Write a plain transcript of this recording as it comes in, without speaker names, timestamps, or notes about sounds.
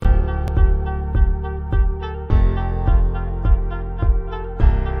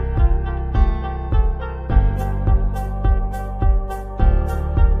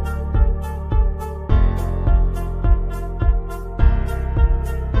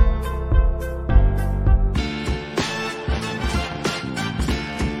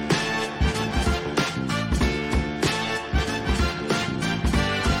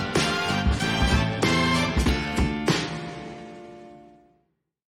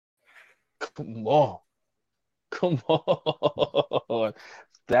Come on. Come on.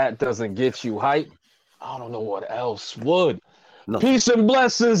 That doesn't get you hype. I don't know what else would. Nothing. Peace and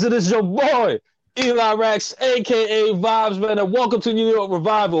blessings. It is your boy, Eli Rex, aka Vibes, man. And welcome to New York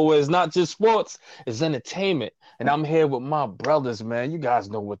Revival, where it's not just sports, it's entertainment. And I'm here with my brothers, man. You guys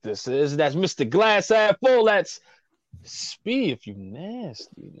know what this is. That's Mr. Glass Half Full. That's Speed, if you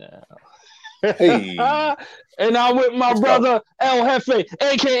nasty now. Hey. And I'm with my brother El Jefe,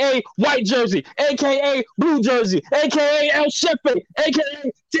 aka White Jersey, aka Blue Jersey, aka El Shefe,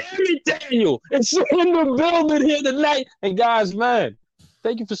 aka Dammy Daniel. It's in the building here tonight. And guys, man,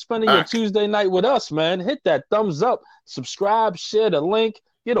 thank you for spending your Tuesday night with us, man. Hit that thumbs up, subscribe, share the link,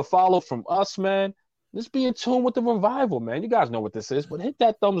 get a follow from us, man. Just be in tune with the revival, man. You guys know what this is, but hit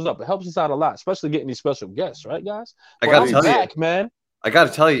that thumbs up. It helps us out a lot, especially getting these special guests, right, guys? I gotta tell you, man. I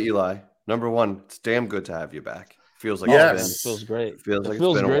gotta tell you, Eli. Number one, it's damn good to have you back. Feels like it feels great. It feels like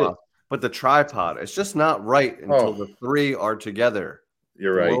it's been a while. But the tripod, it's just not right until the three are together.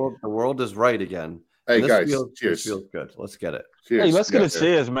 You're right. The world is right again. Hey guys, cheers. Feels good. Let's get it. Cheers. Hey, let's get a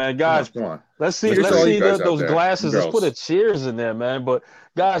cheers, man, guys. Come on. Let's see those glasses. Let's put a cheers in there, man. But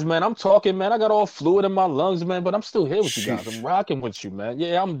guys, man, I'm talking, man. I got all fluid in my lungs, man. But I'm still here with you guys. I'm rocking with you, man.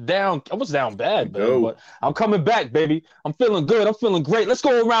 Yeah, I'm down. I was down bad, man. But I'm coming back, baby. I'm feeling good. I'm feeling great. Let's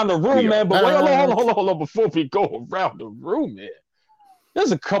go around the room, man. But wait, hold on. Before we go around the room here,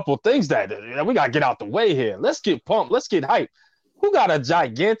 there's a couple things that we gotta get out the way here. Let's get pumped. Let's get hyped. Who got a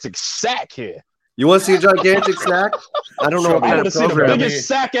gigantic sack here? You want to see a gigantic sack? I don't know what kind of program. The biggest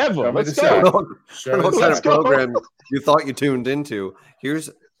sack ever. Let's go. I don't know what kind of program you thought you tuned into. Here's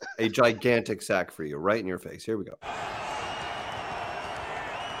a gigantic sack for you, right in your face. Here we go.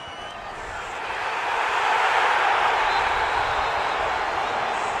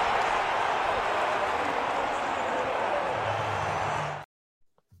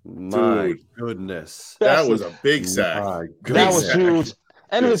 My goodness. That was a big sack. That was huge.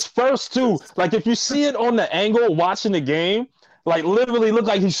 And his first two, like if you see it on the angle watching the game, like literally looked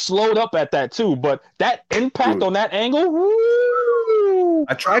like he slowed up at that too. But that impact on that angle, woo,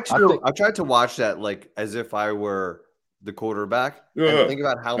 I tried to watch that like as if I were the quarterback. And think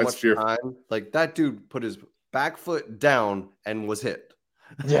about how much time like that dude put his back foot down and was hit.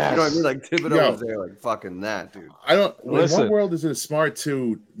 Yeah, you know what I mean? Like Thibodeau was there, like fucking that dude. I don't. In what world is it smart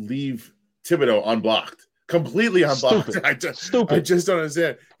to leave Thibodeau unblocked? Completely unblocked. Stupid. I just don't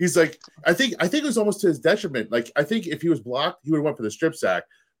understand. He's like, I think it was almost to his detriment. Like, I think if he was blocked, he would have went for the strip sack.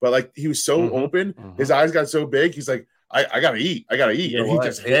 But like, he was so open, his eyes got so big. He's like, I gotta eat. Yeah, and he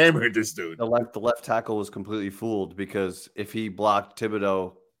just hammered this dude. The left tackle was completely fooled because if he blocked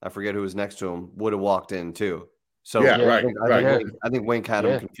Thibodeau, I forget who was next to him, would have walked in too. So right. I think Wink had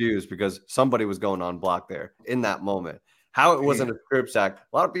him confused because somebody was going on block there in that moment. How it wasn't a strip sack.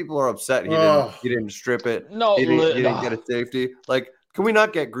 A lot of people are upset he didn't strip it. No, he didn't get a safety. Like, can we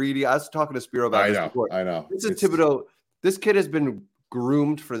not get greedy? I was talking to Spiro about this before. I know. This is Thibodeau. This kid has been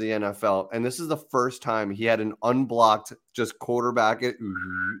groomed for the NFL, and this is the first time he had an unblocked just quarterback.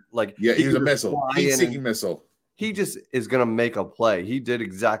 Like, he was a missile. Heat-seeking missile. He just is going to make a play. He did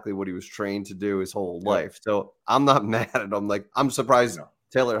exactly what he was trained to do his whole life. So I'm not mad at him. Like, I'm surprised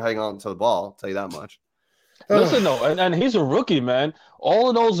Taylor hang on to the ball. I'll tell you that much. Listen, though, and he's a rookie, man. All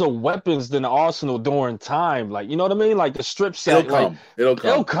of those are weapons in the arsenal during time. Like, you know what I mean? Like the strip sack. It'll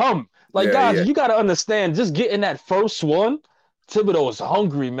come. Like, guys, you got to understand, just getting that first one, Thibodeau is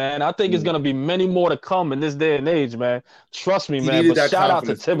hungry, man. I think it's going to be many more to come in this day and age, man. Trust me, man. But shout out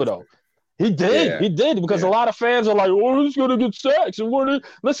to Thibodeau. He did, because a lot of fans are like, oh, he's going to get sacks. And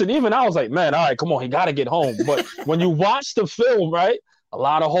listen, even I was like, man, all right, come on, he got to get home. But when you watch the film, right, a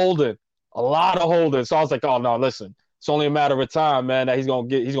lot of holding. So I was like, oh no, listen, it's only a matter of time, man, that he's gonna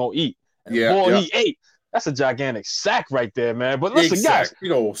eat. And he ate. That's a gigantic sack right there, man. But listen, guys,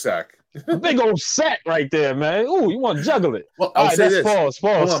 big old sack. A big old sack right there, man. Ooh, you want to juggle it? Well, I'll say this. Pause.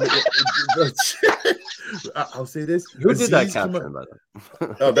 I'll say this. Who did that caption?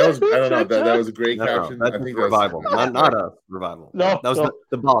 Oh, that was I don't know. That was a great caption. That's I think Revival, not a Revival. No, that was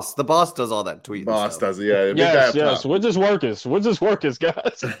the boss. The boss does all that tweeting. Boss does it. Yeah. Yes. We're just workers.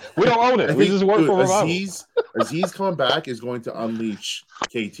 guys. We don't own it. We just work for Revival. Aziz coming back is going to unleash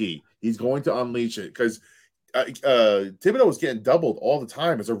KT. He's going to unleash it because Thibodeau was getting doubled all the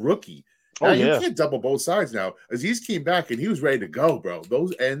time as a rookie. Now you can't double both sides now. Aziz came back and he was ready to go, bro.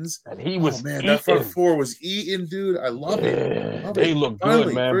 Those ends, and he was eating. That front four was eating, dude. I love it. They look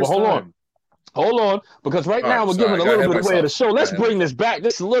good, man. But hold on, because right now we're giving a little bit away of the show. Let's bring this back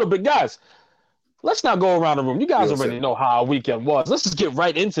just a little bit, guys. Let's not go around the room. You guys already know how our weekend was. Let's just get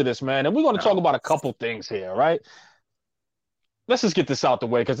right into this, man. And we're going to talk about a couple things here, right? let's just get this out the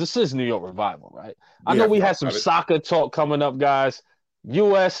way because this is New York Revival, right? I know we had some soccer talk coming up, guys.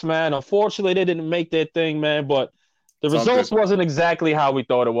 U.S., man, unfortunately, they didn't make their thing, man, but the results wasn't exactly how we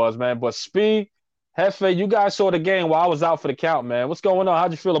thought it was, man. But Speed, Hefe, you guys saw the game while I was out for the count, man. What's going on?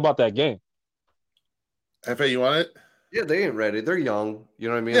 How'd you feel about that game? Hefe, you want it? Yeah, they ain't ready. They're young. You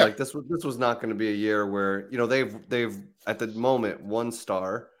know what I mean? Yeah. Like this was not going to be a year where, you know, they've at the moment one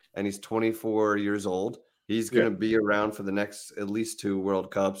star and he's 24 years old. He's going to be around for the next at least 2 World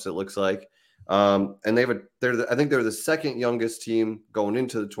Cups, it looks like. And I think they're the second youngest team going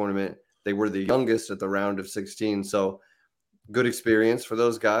into the tournament. They were the youngest at the round of 16. So good experience for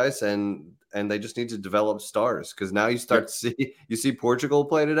those guys. And they just need to develop stars because now you start to see Portugal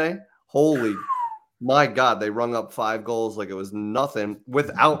play today. Holy my God, they rung up 5 goals like it was nothing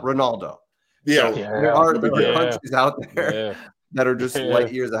without Ronaldo. Yeah. So there are countries out there that are just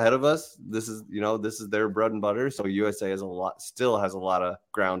light years ahead of us. This is their bread and butter. So USA still has a lot of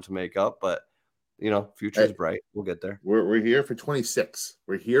ground to make up, but future is bright. We'll get there. We're here for 26.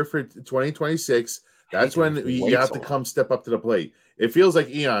 We're here for 2026. That's when you have to come step up to the plate. It feels like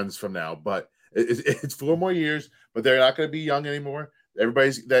eons from now, but it's 4 more years. But they're not going to be young anymore.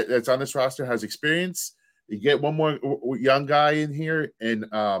 Everybody that's on this roster has experience. You get one more young guy in here and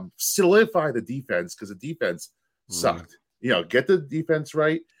solidify the defense because the defense sucked. Get the defense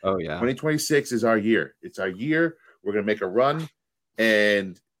right. Oh yeah, 2026 is our year. It's our year. We're gonna make a run,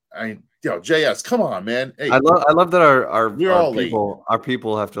 and JS, come on, man. Hey, I love that our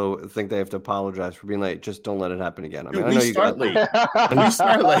people have to think they have to apologize for being late. Just don't let it happen again. I mean, we start late. We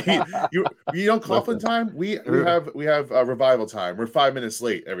start late. You don't Coughlin time. We have revival time. We're 5 minutes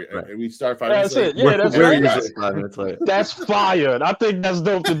late. We start 5 minutes late. Yeah, that's right. 5 minutes late. That's fired. I think that's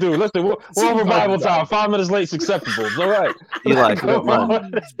dope to do. Listen, we're on revival time. 5 minutes late is acceptable. It's all right. Eli,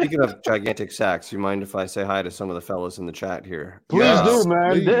 speaking of gigantic sacks, you mind if I say hi to some of the fellas in the chat here? Please do,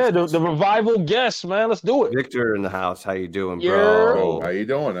 man. Please. Yeah, the revival guests, man. Let's do it. Victor in the house. How you doing, bro? How you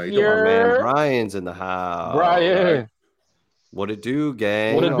doing? My man Brian's in the house. Brian. What it do,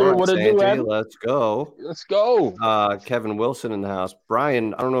 gang? What it do, Adam? Let's go. Let's go. Kevin Wilson in the house.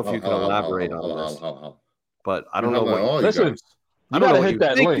 Brian, I don't know if you can elaborate on this. But I don't know what. Listen, I don't know what you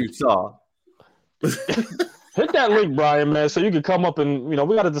think you saw. Hit that link, Brian, man, so you can come up and, we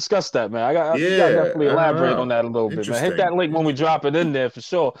got to discuss that, man. I got to definitely elaborate on that a little bit, man. Hit that link when we drop it in there for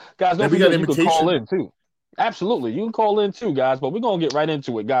sure. Guys, don't forget you can call in, too. Absolutely. You can call in, too, guys, but we're going to get right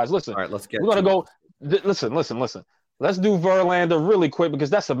into it, guys. Listen. All right, let's get We're going to go. Listen. Let's do Verlander really quick because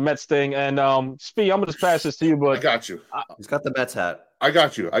that's a Mets thing. And, Spee, I'm going to just pass this to you, but. I got you. He's got the Mets hat. I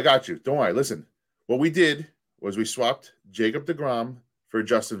got you. Don't worry. Listen, what we did was we swapped Jacob deGrom for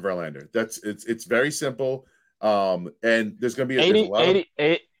Justin Verlander. It's very simple. And there's going to be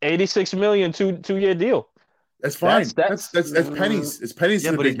 86 million 2-year deal. That's fine. That's pennies. It's pennies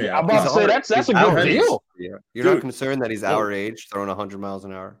to the big man. I'm about to say that's a good deal. Yeah. You're not concerned that he's our age, throwing 100 miles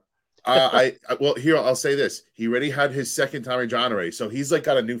an hour. Well, here I'll say this: he already had his second Tommy John already, so he's like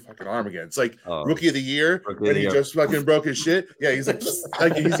got a new fucking arm again. It's like rookie of the year, and he just fucking broke his shit. Yeah, he's like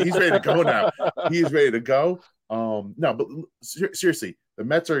he's ready to go now. He's ready to go. No, but seriously, the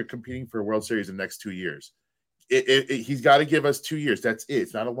Mets are competing for a World Series in the next 2 years. He's got to give us 2 years. That's it.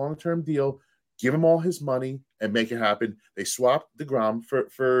 It's not a long-term deal. Give him all his money and make it happen. They swapped deGrom for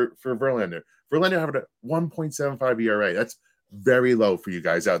Verlander. Verlander having a 1.75 ERA. That's very low for you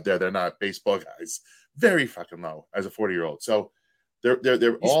guys out there. They're not baseball guys. Very fucking low as a 40-year-old. So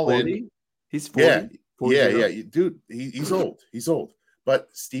they're all 40? in. He's 40. Yeah, dude. He's old. He's old. But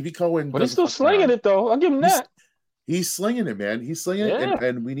Stevie Cohen, but he's still slinging it though. I'll give him that. He's slinging it, man. He's slinging it,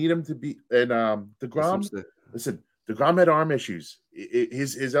 and we need him to be. And deGrom. Listen, deGrom had arm issues.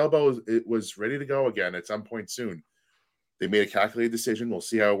 His elbow was ready to go again at some point soon. They made a calculated decision. We'll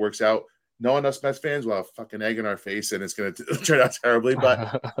see how it works out. Knowing us Mets fans, we'll have fucking egg in our face, and it's going to turn out terribly.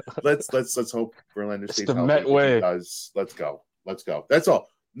 But let's hope Verlander stays healthy. Met way. Let's go. That's all.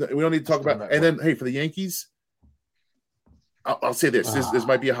 We don't need to talk about. And then, hey, for the Yankees, I'll say this. This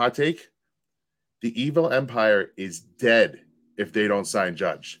might be a hot take. The evil empire is dead if they don't sign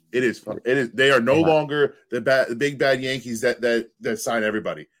Judge. It is. They are no longer the big bad Yankees that sign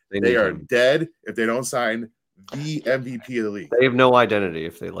everybody. They are dead if they don't sign the MVP of the league. They have no identity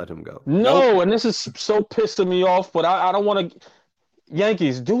if they let him go. No, and this is so pissing me off, but I don't want to.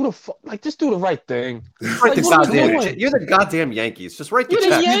 Yankees, just do the right thing. You're the goddamn Yankees. Just write the check.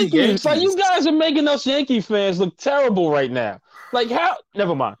 You're the Yankees. Like, you guys are making us Yankee fans look terrible right now. Like, how?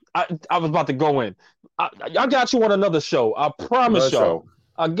 Never mind. I was about to go in. I got you on another show. I promise y'all.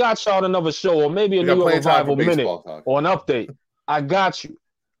 I got y'all on another show, or maybe a New York Revival minute or an update. I got you.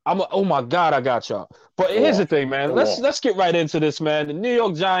 Oh my God, I got y'all. But here's the thing, man. Let's get right into this, man. The New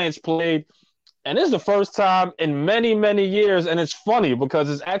York Giants played, and this is the first time in many, many years, and it's funny because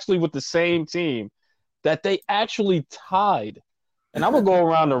it's actually with the same team that they actually tied. And I'm gonna go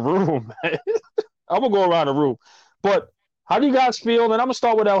around the room, man. I'm gonna go around the room. But how do you guys feel? And I'm gonna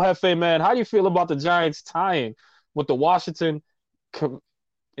start with El Jefe, man. How do you feel about the Giants tying with the Washington?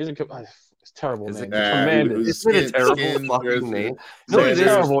 It's terrible, man. Commanders. Isn't it a terrible fucking name? No, it's a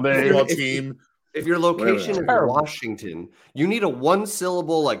terrible name. Team. If your location is Washington, you need a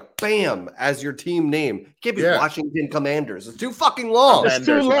one-syllable like "bam" as your team name. It can't be Washington Commanders. It's too fucking long. It's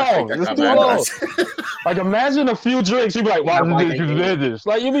too long. Like, imagine a few drinks, you'd be like, Washington Commanders.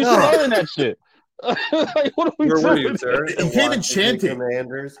 Like, you'd be slurring that shit. Like, what are we doing? Were you, sir? You can't even chant it.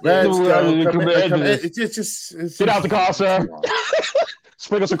 Commanders. It's just get out the car, sir.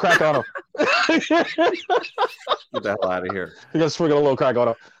 Sprinkle some crack on him. Get the hell out of here. You gotta sprinkle a little crack on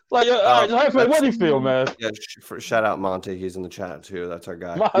him. Like, all right, what do you feel, man? Yeah, shout out Monte. He's in the chat too. That's our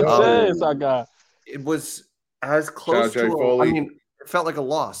guy. Monte is our guy. It was as close to. I mean, it felt like a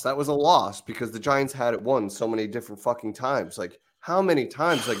loss. That was a loss because the Giants had it won so many different fucking times. Like, how many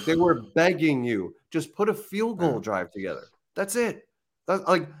times? Like, they were begging you, just put a field goal drive together. That's it. That's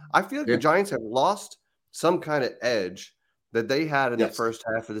like, I feel like the Giants have lost some kind of edge that they had in the first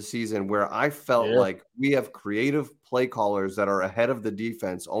half of the season, where I felt like we have creative play callers that are ahead of the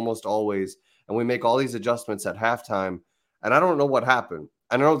defense almost always, and we make all these adjustments at halftime, and I don't know what happened.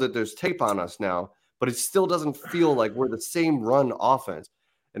 I know that there's tape on us now, but it still doesn't feel like we're the same run offense.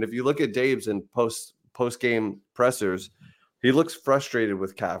 And if you look at Dave's in post-game pressers, he looks frustrated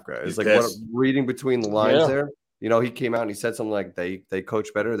with Kafka. It's like what, reading between the lines there. You know, he came out and he said something like they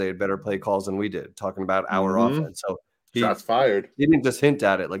coach better, they had better play calls than we did, talking about our offense. So shots fired. He didn't just hint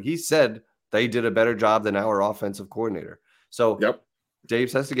at it. Like, he said they did a better job than our offensive coordinator. So Dave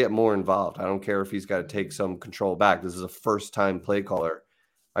has to get more involved. I don't care if he's got to take some control back. This is a first-time play caller.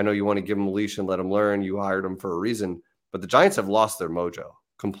 I know you want to give him a leash and let him learn. You hired him for a reason. But the Giants have lost their mojo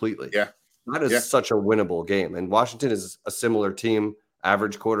completely. Yeah. That is such a winnable game. And Washington is a similar team,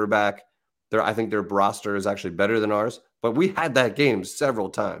 average quarterback. I think their roster is actually better than ours. But we had that game several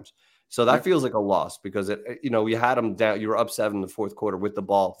times. So that feels like a loss because, you had them down. You were up 7 in the fourth quarter with the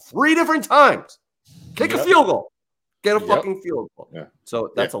ball 3 different times. Kick a field goal. Get a fucking field goal. Yeah.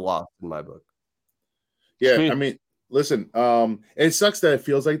 So that's a loss in my book. Yeah, I mean, listen, it sucks that it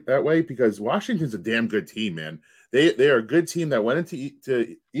feels like that way because Washington's a damn good team, man. They are a good team that went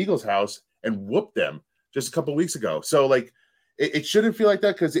into Eagles' house and whooped them just a couple of weeks ago. So, like, it shouldn't feel like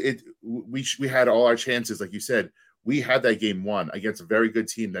that because we had all our chances, like you said. We had that game won against a very good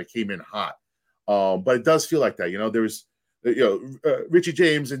team that came in hot. But it does feel like that. There was, Richie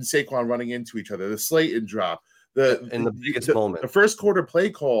James and Saquon running into each other, the Slayton drop, the biggest moment, the first quarter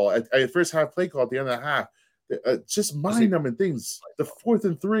play call, first half play call at the end of the half, just mind-numbing things. The 4th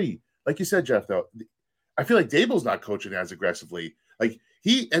and 3, like you said, Jeff, though, I feel like Dable's not coaching as aggressively. Like,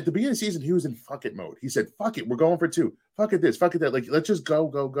 at the beginning of the season, he was in fuck it mode. He said, fuck it, we're going for 2. Fuck it this, fuck it that. Like, let's just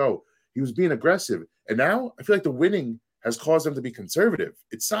go. He was being aggressive. And now I feel like the winning has caused them to be conservative.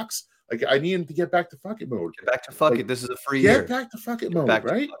 It sucks. Like, I need him to get back to fuck it mode. Get back to fuck it. This is a free year. Get back to fuck it mode,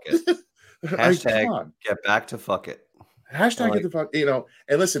 right? Hashtag get back to fuck it. Hashtag get the fuck,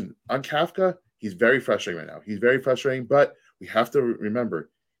 And listen, on Kafka, he's very frustrating right now. He's very frustrating, but we have to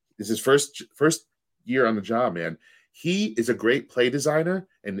remember, this is his first year on the job, man. He is a great play designer,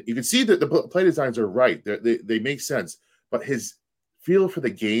 and you can see that the play designs are right. They make sense, but his feel for the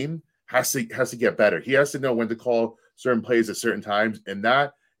game has to get better. He has to know when to call certain plays at certain times, and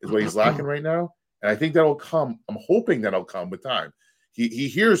that is what he's lacking right now. And I think that'll come. I'm hoping that'll come with time. He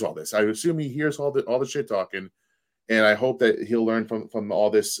hears all this. I assume he hears all the shit talking, and I hope that he'll learn from all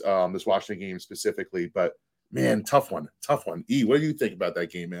this this Washington game specifically. But man, tough one. E, what do you think about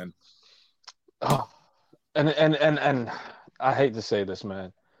that game, man? Oh, and I hate to say this,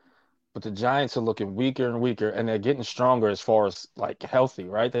 man, but the Giants are looking weaker and weaker, and they're getting stronger as far as, like, healthy,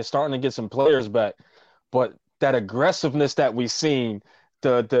 right? They're starting to get some players back, but that aggressiveness that we've seen,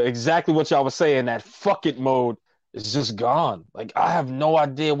 the exactly what y'all was saying, that fuck it mode is just gone. Like, I have no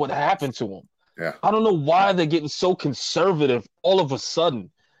idea what happened to them. Yeah. I don't know why they're getting so conservative all of a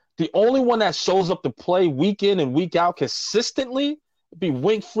sudden. The only one that shows up to play week in and week out consistently would be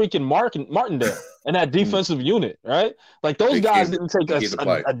Wink freaking Martindale and that defensive unit, right? Like, those guys didn't take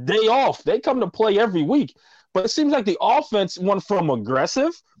a day off. They come to play every week. But it seems like the offense went from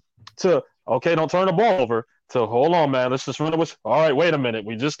aggressive to, okay, don't turn the ball over, to, hold on, man, let's just run it with, all right, wait a minute.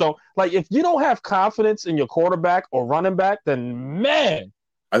 We just don't, like, if you don't have confidence in your quarterback or running back, then, man,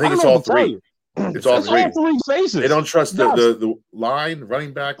 I think it's all three. It's all three faces. They don't trust the line,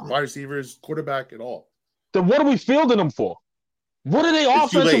 running back, wide receivers, quarterback at all. Then what are we fielding them for? What are they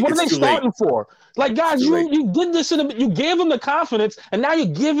offensive? What are they starting for? Like, guys, you did this you gave them the confidence, and now you're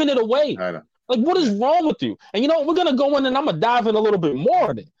giving it away. I know. Like, what is wrong with you? And we're gonna go in and I'm gonna dive in a little bit more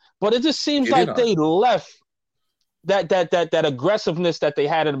on it. But it just seems like they left that aggressiveness that they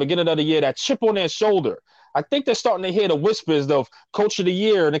had at the beginning of the year, that chip on their shoulder. I think they're starting to hear the whispers of Coach of the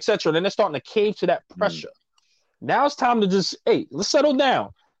Year and etc. And then they're starting to cave to that pressure. Now it's time to just, let's settle down.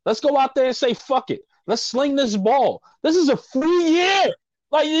 Let's go out there and say, fuck it. Let's sling this ball. This is a free year.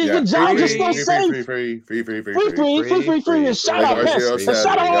 Like, the Giants are still safe. Free. And shout out Hess. And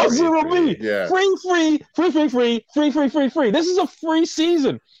shout out R0B. Free. This is a free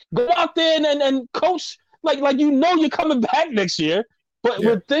season. Go out there and coach like you're coming back next year. But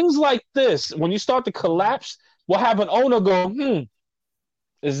with things like this, when you start to collapse, we'll have an owner go,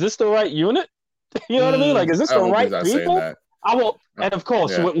 is this the right unit? You know what I mean? Like, is this the right people? I will, and of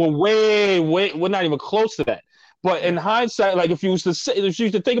course, we're not even close to that. But in hindsight, like if you used to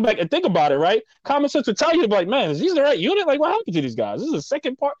think back and think about it, right? Common sense would tell you, like, man, is these the right unit? Like, what happened to these guys? This is a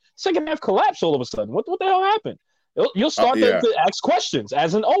second half collapse all of a sudden. What the hell happened? You'll start to ask questions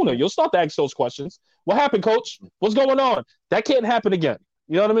as an owner. You'll start to ask those questions. What happened, coach? What's going on? That can't happen again.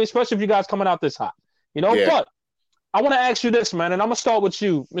 You know what I mean? Especially if you guys coming out this hot. But I want to ask you this, man, and I'm gonna start with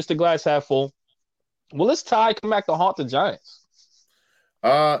you, Mr. Glass Half Full. Will this tie come back to haunt the Giants?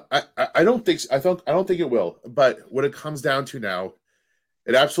 I don't think so. I don't think it will. But what it comes down to now,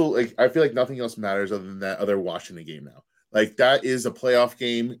 it absolutely. I feel like nothing else matters other than that other Washington game now. Like, that is a playoff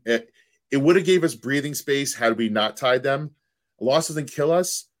game. It would have gave us breathing space had we not tied them. A loss doesn't kill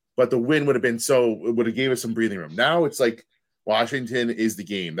us, but the win would have been it would have gave us some breathing room. Now it's like Washington is the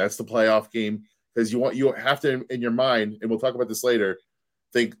game. That's the playoff game, because you have to, in your mind, and we'll talk about this later,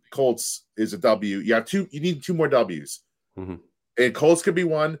 think Colts is a W. You need 2 more W's. Mm-hmm. And Colts could be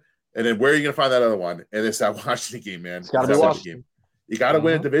one, and then where are you going to find that other one? And it's that Washington game, man. It's got to be Washington. You got to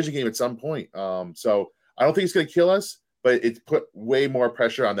win a division game at some point. So I don't think it's going to kill us, but it's put way more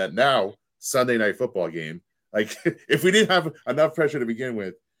pressure on that now Sunday night football game. Like, if we didn't have enough pressure to begin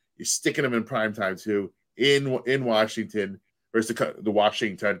with, you're sticking them in primetime too in Washington versus the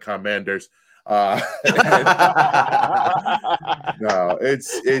Washington Commanders. No,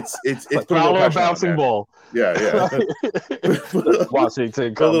 it's like a bouncing ball. Yeah.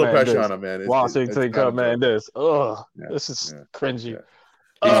 Washington, put a little pressure on him, man. Washington Commanders. This is cringy.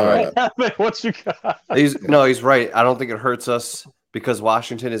 What you got? He's right. I don't think it hurts us because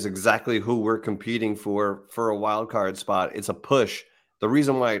Washington is exactly who we're competing for a wild card spot. It's a push. The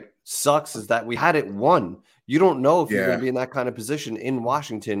reason why it sucks is that we had it won. You don't know if you're going to be in that kind of position in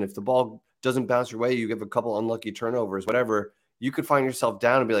Washington. If the ball doesn't bounce your way, you give a couple unlucky turnovers, whatever, you could find yourself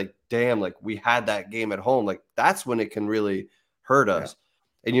down and be like, damn, like we had that game at home. Like, that's when it can really hurt us.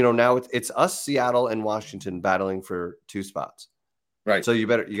 And, now it's us, Seattle, and Washington battling for 2 spots. Right. So you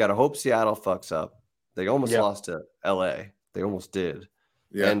got to hope Seattle fucks up. They almost lost to LA. They almost did.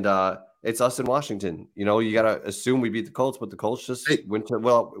 Yeah. And it's us in Washington. You got to assume we beat the Colts, but the Colts just went to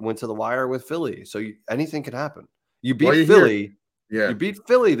the wire with Philly. So anything can happen. You beat Philly. Yeah. You beat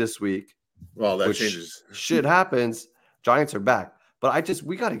Philly this week. Well, that changes. Shit happens. Giants are back. But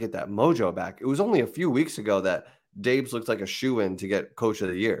we got to get that mojo back. It was only a few weeks ago that Dabes looked like a shoe-in to get Coach of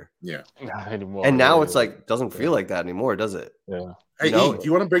the Year. Yeah. And now it's like, doesn't feel like that anymore, does it? Yeah. Hey, do we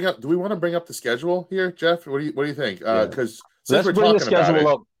want to bring up the schedule here, Jeff? What do you think? Because let's bring the schedule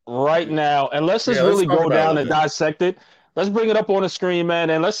up right now, and let's just really go down and dissect it. Let's bring it up on the screen,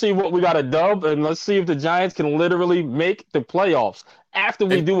 man, and let's see what we got a dub, and let's see if the Giants can literally make the playoffs after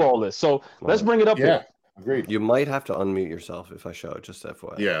we do all this. So let's bring it up here. Agreed. You might have to unmute yourself if I show it, just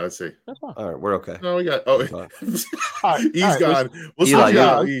FYI. Yeah, let's see. All right, we're okay. No, we got. He's gone.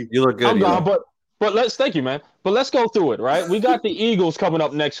 You look good. I'm gone, but let's thank you, man. But let's go through it, right? We got the Eagles coming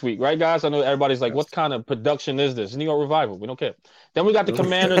up next week, right, guys? I know everybody's like, what kind of production is this? New York Revival. We don't care. Then we got the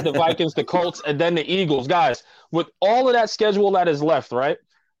Commanders, the Vikings, the Colts, and then the Eagles. Guys, with all of that schedule that is left, right?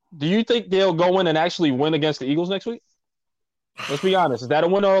 Do you think they'll go in and actually win against the Eagles next week? Let's be honest. Is that a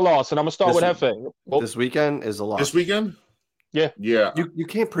win or a loss? And I'm going to start with Hefe. This weekend is a loss. This weekend? Yeah. You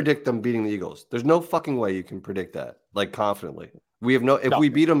can't predict them beating the Eagles. There's no fucking way you can predict that, like, confidently. We have if we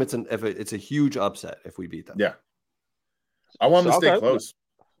beat them, it's a huge upset if we beat them. Yeah. I want them to stay close.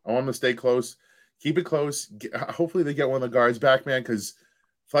 I want them to stay close. Keep it close. Hopefully they get one of the guards back, man, because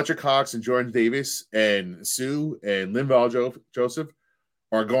Fletcher Cox and Jordan Davis and Sue and Linval Joseph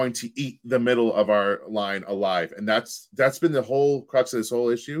are going to eat the middle of our line alive. And that's been the whole crux of this whole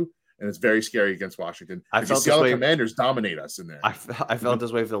issue. and it's very scary against Washington. I felt the Commanders dominate us in there. I felt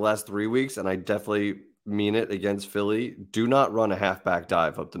this way for the last 3 weeks, and I definitely mean it against Philly. Do not run a halfback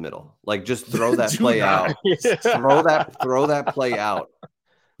dive up the middle. Like, just throw that play out. throw that play out.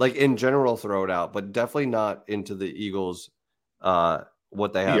 Like, in general, throw it out, but definitely not into the Eagles.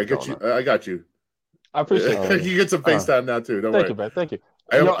 What they have. I got you. I appreciate it. You get some FaceTime now too. Don't worry. Thank you, man. Thank you.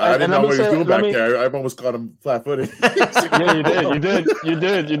 I didn't know what he was doing back there. I've almost caught him flat-footed. Yeah, you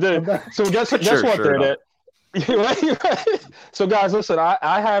did. So guess what? They're So guys, listen.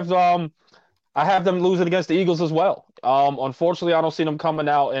 I have them losing against the Eagles as well. Unfortunately, I don't see them coming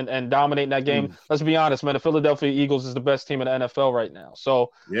out and dominating that game. Let's be honest, man. The Philadelphia Eagles is the best team in the NFL right now.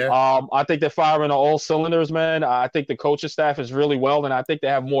 So I think they're firing on all cylinders, man. I think the coaching staff is really well, and I think they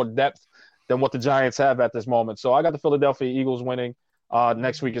have more depth than what the Giants have at this moment. So I got the Philadelphia Eagles winning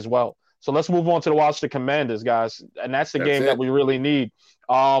next week as well. So let's move on to the Washington Commanders, guys. And that's the game that we really need.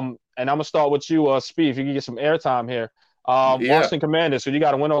 And I'm going to start with you, Speed, if you can get some airtime here. Washington Commanders, so you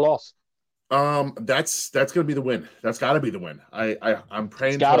got to win or loss? That's going to be the win. That's got to be the win. I'm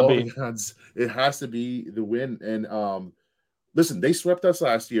praying for all the odds. It has to be the win. And listen, they swept us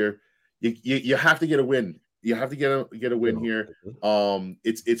last year. You have to get a win. You have to get a win here.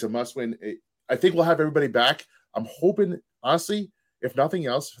 It's a must win. I think we'll have everybody back. I'm hoping, honestly, if nothing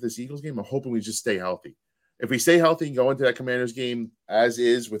else for this Eagles game, I'm hoping we just stay healthy. If we stay healthy and go into that Commanders game as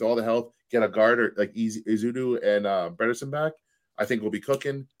is with all the health, get a guard or like Izudu and Bredesen back, I think we'll be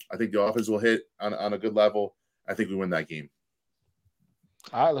cooking. I think the offense will hit on a good level. I think we win that game.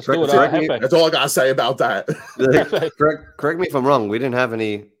 All right, let's do it. That's all I got to say about that. Correct me if I'm wrong. We didn't have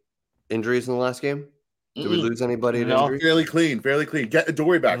any injuries in the last game. Did we lose anybody? No, fairly clean. Get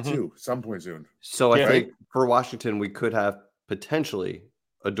Adoree back too, some point soon. So I think for Washington, we could have potentially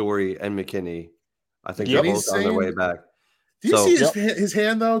Adoree and McKinney. I think they're both on their way back. Do you see his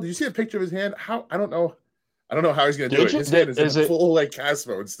hand though? Did you see a picture of his hand? I don't know how he's going to do it. His hand is in full like cast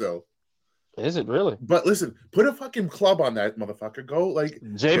mode still. Is it really? But listen, put a fucking club on that motherfucker. Go like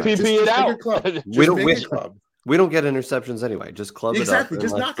JPP it out. We don't get interceptions anyway. Just club it up. Exactly.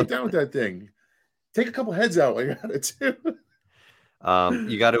 Just knock it down with that thing. Take a couple heads out while you're at it too.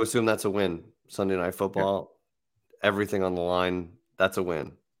 You got to assume that's a win. Sunday Night Football, everything on the line. That's a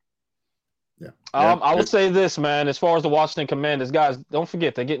win. Yeah. I would say this, man. As far as the Washington Commanders, guys, don't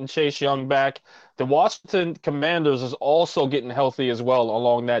forget they're getting Chase Young back. The Washington Commanders is also getting healthy as well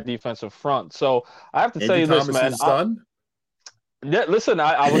along that defensive front. So I have to tell you this, man. Listen,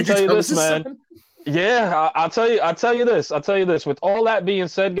 I will tell you this, man. Yeah, I'll tell you this. With all that being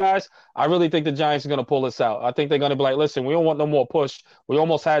said, guys, I really think the Giants are going to pull this out. I think they're going to be like, listen, we don't want no more push. We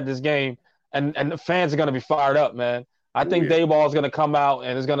almost had this game, and the fans are going to be fired up, man. I think Daboll is going to come out,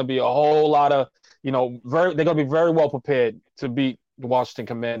 and there's going to be a whole lot of, they're going to be very well prepared to beat the Washington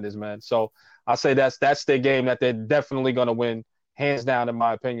Commanders, man. So I say that's their game that they're definitely going to win, hands down, in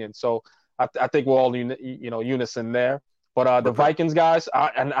my opinion. So I think we're all unison there. But the Vikings, guys,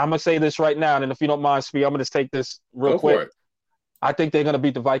 and I'm going to say this right now, and if you don't mind, Speed, I'm going to just take this real quick. I think they're going to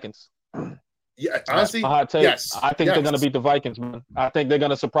beat the Vikings. Yeah, honestly, yes. I think they're going to beat the Vikings, man. I think they're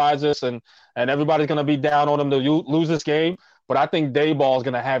going to surprise us, and everybody's going to be down on them to lose this game. But I think Daboll is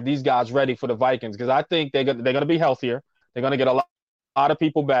going to have these guys ready for the Vikings because I think they're going to be healthier. They're going to get a lot of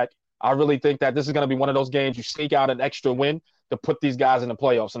people back. I really think that this is going to be one of those games you sneak out an extra win to put these guys in the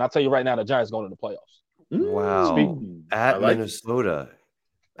playoffs. And I'll tell you right now, the Giants are going to the playoffs. Wow. At Minnesota.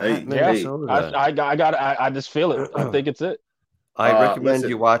 I just feel it. I think it's it. I recommend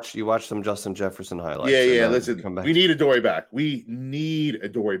you watch some Justin Jefferson highlights. Yeah. Listen, we need Adoree back. We need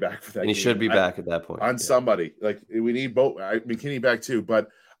Adoree back for that. And he should be back at that point. On somebody. Like we need both McKinney back too. But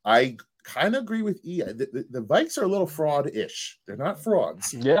I kind of agree with E. The Vikes are a little fraud-ish. They're not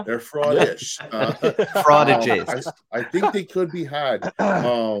frauds. Yeah. They're fraud-ish. Fraud-adjacent. I think they could be had.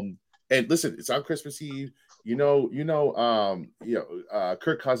 And listen, it's on Christmas Eve.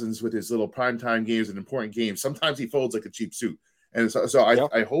 Kirk Cousins with his little primetime games and important games. Sometimes he folds like a cheap suit. And so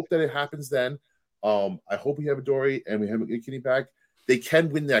I hope that it happens then. I hope we have Adoree and we have McKinney back. They can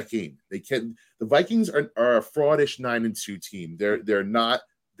win that game. They can. The Vikings are a fraudish 9-2 team. They're not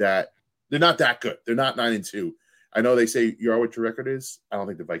that good. They're not 9-2. I know they say you are what your record is. I don't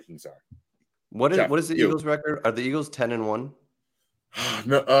think the Vikings are. What is the Eagles' record? Are the Eagles 10-1?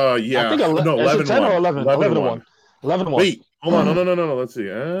 No, yeah. I think 11 or 11. 11-1. Wait, hold on. No. Let's see.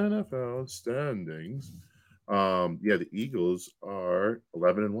 NFL standings. Yeah, the Eagles are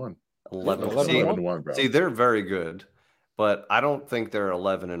 11-1. 11-1, bro. See, they're very good, but I don't think they're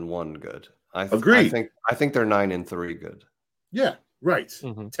 11-1 good. Agreed. I think they're 9-3 good. Yeah, right.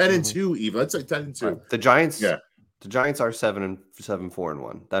 10-2 even. Let's say 10-2. The Giants. Yeah. The Giants are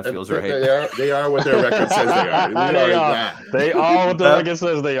 7-4-1. That feels right. They are what their record says they are. They are what the record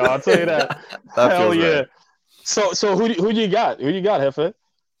says they are. I'll tell you that. Hell yeah. Right. So who you got? Who you got, Hefe?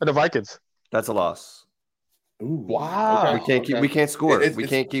 The Vikings. That's a loss. Ooh, wow. Okay. We can't score. We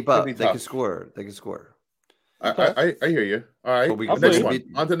can't keep up. They can score. I hear you. All right. Next one.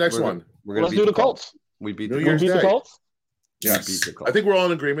 On to the next one. Let's do the Colts. We beat the Colts. Yes, I think we're all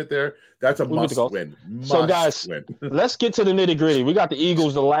in agreement there. That's a must win. So, guys, let's get to the nitty-gritty. We got the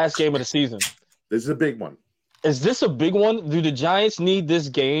Eagles, the last game of the season. This is a big one. Is this a big one? Do the Giants need this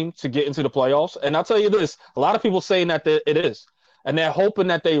game to get into the playoffs? And I'll tell you this, a lot of people saying that it is. And they're hoping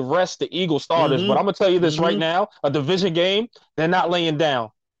that they rest the Eagles starters. But I'm going to tell you this right now, a division game, they're not laying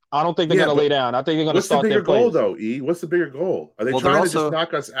down. I don't think they're going to lay down. I think they're going to start their plays. What's the bigger goal, though, E? What's the bigger goal? Are they trying to just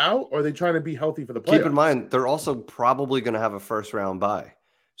knock us out, or are they trying to be healthy for the playoffs? Keep in mind, they're also probably going to have a first-round bye.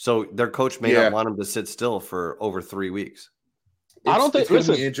 So their coach may not want them to sit still for over 3 weeks. I don't think –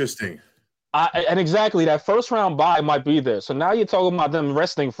 listen. Interesting. And exactly, that first-round bye might be there. So now you're talking about them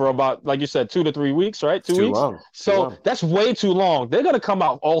resting for about, like you said, 2 to 3 weeks, right? 2 weeks? Long. So that's way too long. They're going to come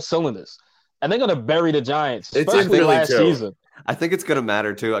out all cylinders, and they're going to bury the Giants, especially last season. I think it's going to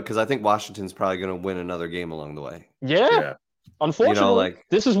matter, too, because I think Washington's probably going to win another game along the way. Yeah. Unfortunately,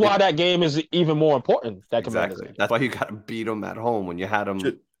 this is why that game is even more important. Exactly. That's why you got to beat them at home when you had them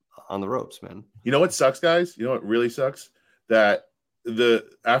on the ropes, man. You know what sucks, guys? You know what really sucks? That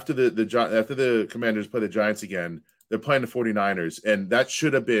after the Commanders play the Giants again, they're playing the 49ers, and that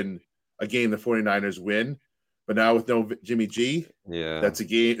should have been a game the 49ers win. But now with no Jimmy G, that's a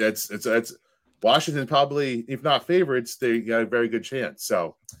game that's Washington probably, if not favorites, they got a very good chance.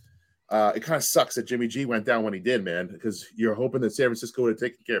 So it kind of sucks that Jimmy G went down when he did, man, because you're hoping that San Francisco would have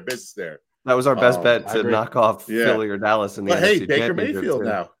taken care of business there. That was our best bet to knock off Philly or Dallas in the NFC Championship. But hey, Baker Mayfield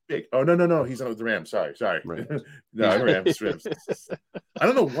now. No, he's on with the Rams. Sorry. Right. No, Rams. I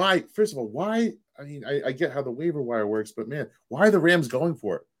don't know why. First of all, why? I mean, I get how the waiver wire works, but man, why are the Rams going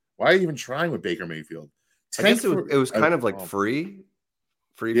for it? Why are you even trying with Baker Mayfield? I guess it was kind of like free.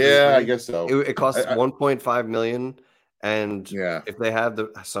 I guess so. It costs $1.5 million, and if they have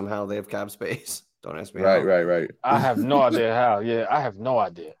somehow they have cap space. Don't ask me. Right. I have no idea how. Yeah, I have no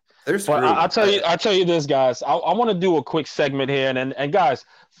idea. They're screwed. I'll tell you this, guys. I want to do a quick segment here, and guys,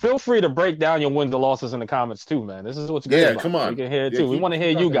 feel free to break down your wins and losses in the comments too, man. This is what's good. Yeah, come on. We can hear it too. We want to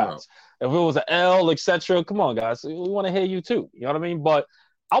hear you guys. If it was an L, etc., come on, guys. We want to hear you too. You know what I mean? But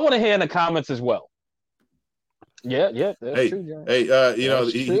I want to hear in the comments as well. Yeah, that's true. Hey,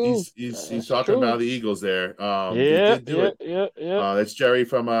 he's talking about the Eagles there. That's Jerry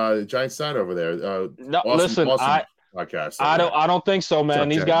from Giant Side over there. Awesome podcast. I don't think so, man.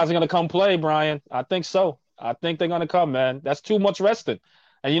 These guys are gonna come play, Brian. I think so. I think they're gonna come, man. That's too much resting.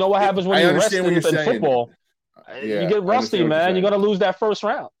 And you know what happens when you rest in football? You get rusty, man. You're gonna lose that first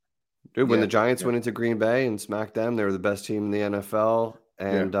round. Dude, when the Giants went into Green Bay and smacked them, they were the best team in the NFL,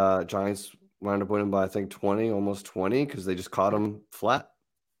 and Giants wound up winning by, I think, 20, almost 20, because they just caught them flat.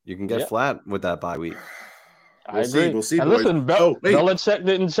 You can get flat with that bye week. I agree. We'll see. And boys. Listen, Belichick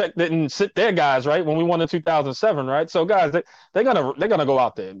didn't sit their guys, right, when we won in 2007, right? So, guys, they're gonna go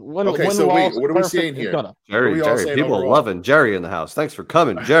out there. What are we saying here? Jerry, people are loving Jerry in the house. Thanks for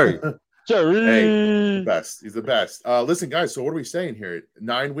coming, Jerry. Jerry, hey, the best. He's the best. Listen, guys. So, what are we saying here?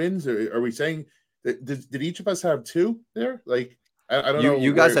 9 wins? Or are we saying did each of us have 2 there? Like, I don't know.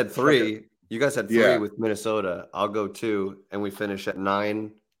 You guys had 3. You guys had 3 with Minnesota. I'll go 2, and we finish at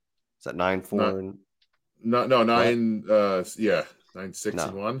 9. Is that 9-4? No, 9. 9-6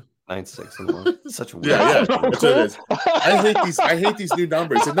 and 1. 9-6 and 1. Such a weird. That's what it is. I hate these new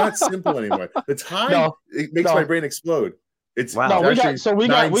numbers. They're not simple anymore. The time it makes my brain explode. It's wow. No,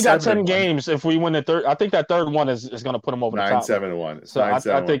 we got 10 games if we win the third. I think that third one is going to put them over the top. 9-7-1. So I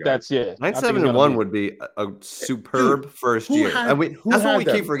think that's 9-7-1 would be a superb first year. That's what we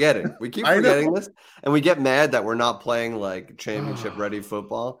keep forgetting. We keep forgetting this, and we get mad that we're not playing like championship ready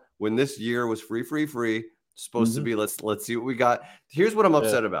football when this year was free. Supposed to be let's see what we got. Here's what I'm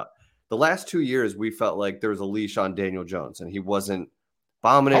upset about. The last 2 years we felt like there was a leash on Daniel Jones, and he wasn't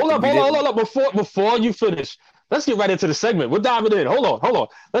bombing it. Hold up. Before you finish. Let's get right into the segment. We're diving in. Hold on.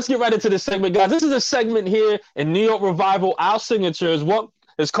 Let's get right into the segment, guys. This is a segment here in New York Revival. Our signature is what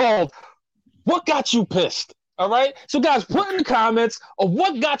is called What Got You Pissed? All right? So, guys, put in the comments of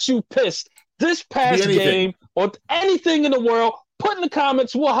what got you pissed this past game or anything in the world. Put in the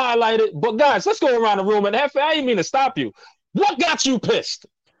comments. We'll highlight it. But, guys, let's go around the room. And I didn't mean to stop you. What got you pissed?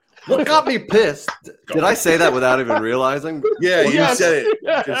 What got me pissed? Did I say that without even realizing? Yeah, you said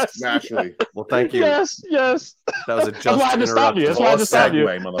it just naturally. Well, thank you. Yes. That was a just That's why I just stopped you. That's why I just stopped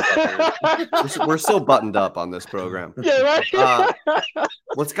you. We're so buttoned up on this program. Yeah, right.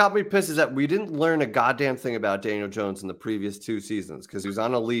 What's got me pissed is that we didn't learn a goddamn thing about Daniel Jones in the previous 2 seasons because he was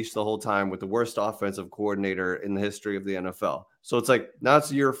on a leash the whole time with the worst offensive coordinator in the history of the NFL. So it's like now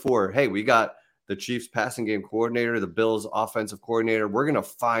it's year 4. Hey, we got the Chiefs passing game coordinator, the Bills offensive coordinator. We're going to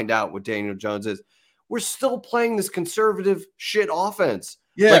find out what Daniel Jones is. We're still playing this conservative shit offense.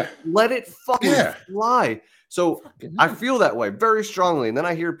 Yeah. Like, let it fucking fly. So I feel that way very strongly. And then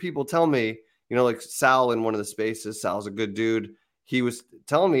I hear people tell me, like Sal in one of the spaces, Sal's a good dude. He was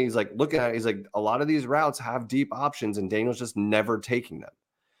telling me, he's like, looking at it, he's like, a lot of these routes have deep options and Daniel's just never taking them.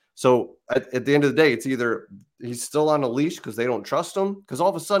 So at the end of the day, it's either he's still on a leash because they don't trust him. Because all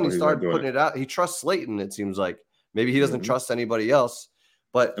of a sudden he started putting it out. He trusts Slayton, it seems like. Maybe he doesn't trust anybody else.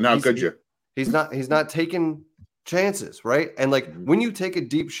 But and how could you? He's not taking chances, right? And like when you take a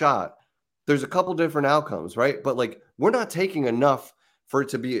deep shot, there's a couple different outcomes, right? But like we're not taking enough for it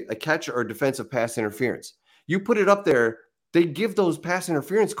to be a catch or defensive pass interference. You put it up there, they give those pass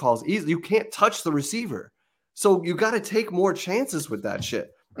interference calls easily. You can't touch the receiver. So you got to take more chances with that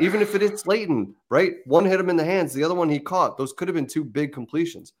shit. Even if it is Slayton, right? One hit him in the hands, the other one he caught. Those could have been 2 big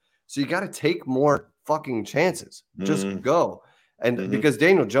completions. So you got to take more fucking chances. Just go. And because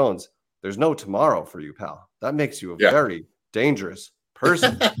Daniel Jones, there's no tomorrow for you, pal. That makes you a very dangerous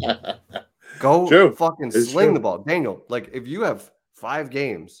person. Go fucking sling the ball. Daniel, like if you have 5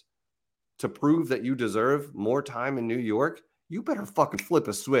 games to prove that you deserve more time in New York, you better fucking flip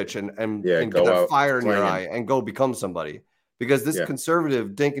a switch and get that fire in your eye and go become somebody. Because this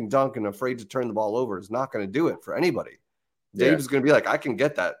conservative dink and dunk and afraid to turn the ball over is not going to do it for anybody. Dave is going to be like, I can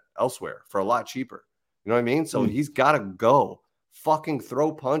get that elsewhere for a lot cheaper. You know what I mean? So he's got to go fucking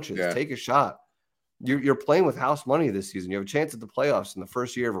throw punches, take a shot. You're playing with house money this season. You have a chance at the playoffs in the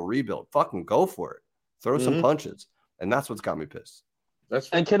first year of a rebuild. Fucking go for it. Throw some punches. And that's what's got me pissed.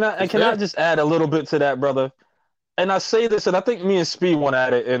 Can I just add a little bit to that, brother? And I say this, and I think me and Speed went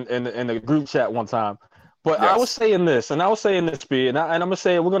at it in the group chat one time. But I was saying this, Speed, and I'm gonna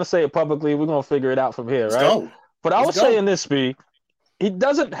say it. We're gonna say it publicly. We're gonna figure it out from here, right? But I was saying this, Speed. He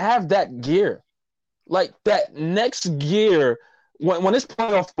doesn't have that gear, like that next gear. When it's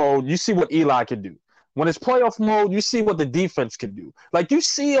playoff mode, you see what Eli can do. When it's playoff mode, you see what the defense can do. Like you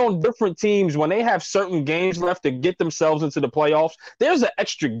see on different teams when they have certain games left to get themselves into the playoffs, there's an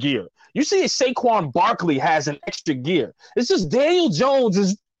extra gear. You see Saquon Barkley has an extra gear. It's just Daniel Jones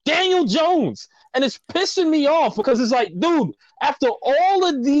is Daniel Jones. And it's pissing me off because it's like, dude, after all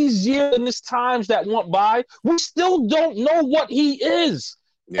of these years and these times that went by, we still don't know what he is.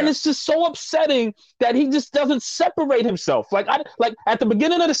 Yeah. And it's just so upsetting that he just doesn't separate himself. Like at the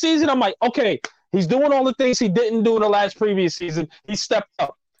beginning of the season, I'm like, okay, he's doing all the things he didn't do in the previous season. He stepped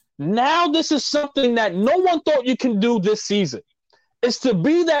up. Now this is something that no one thought you can do this season. It's to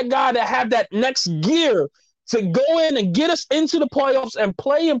be that guy to have that next gear to go in and get us into the playoffs and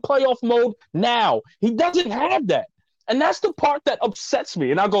play in playoff mode now. He doesn't have that. And that's the part that upsets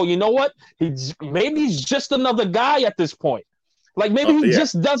me. And I go, you know what? Maybe he's just another guy at this point. Like maybe he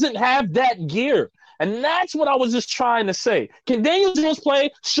just doesn't have that gear. And that's what I was just trying to say. Can Daniel Jones play?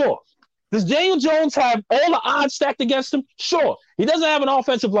 Sure. Does Daniel Jones have all the odds stacked against him? Sure. He doesn't have an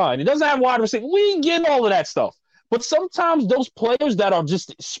offensive line. He doesn't have wide receiver. We get all of that stuff. But sometimes those players that are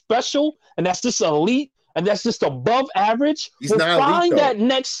just special and that's just elite, and that's just above average, he's not find that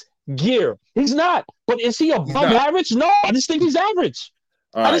next gear. He's not. But is he above average? No, I just think he's average.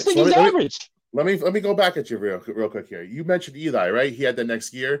 I just think he's average. Let me go back at you real quick here. You mentioned Eli, right? He had that next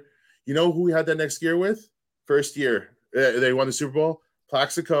gear. You know who he had that next gear with? First year. They won the Super Bowl.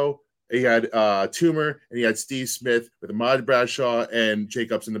 Plaxico. He had Toomer, and he had Steve Smith with Ahmad Bradshaw and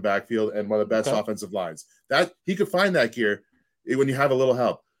Jacobs in the backfield and one of the best offensive lines. That he could find that gear when you have a little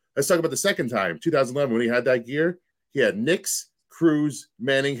help. Let's talk about the second time, 2011, when he had that gear. He had Nix, Cruz,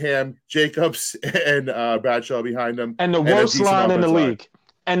 Manningham, Jacobs, and Bradshaw behind him. And the worst line in the league.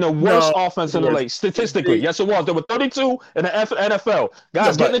 And the worst offense in the league. Statistically, yes, it was. There were 32 in the NFL.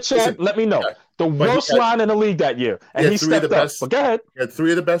 Guys, get in the chat. Let me know. The worst line in the league that year. And he stepped up. But go ahead. He had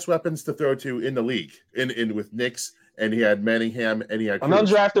 3 of the best weapons to throw to in the league. In with Nix, and he had Manningham, and he had Cruz. An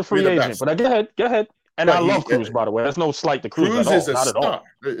undrafted free agent. But go ahead. And I love Cruz, by the way. There's no slight to Cruz at all. Is a not star.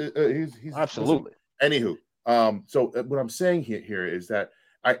 At all. He's absolutely. Anywho, so what I'm saying here is that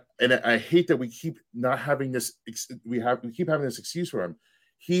I hate that we keep not having this. We keep having this excuse for him.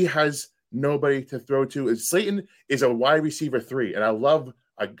 He has nobody to throw to. And Slayton is a wide receiver 3, and I love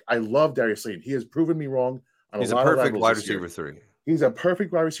Darius Slayton. He has proven me wrong on He's a lot perfect of wide receiver 3. He's a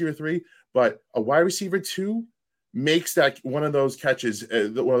perfect wide receiver 3, but a wide receiver 2 makes that one of those catches,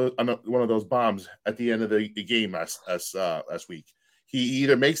 one of those bombs at the end of the game last week. He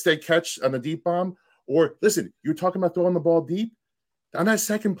either makes that catch on the deep bomb, or listen, you're talking about throwing the ball deep. On that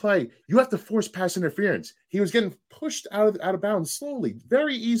second play, you have to force pass interference. He was getting pushed out of bounds slowly,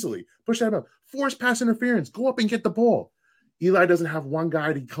 very easily. Pushed out of bounds. Force pass interference. Go up and get the ball. Eli doesn't have one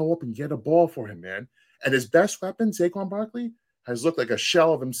guy to go up and get a ball for him, man. And his best weapon, Saquon Barkley, has looked like a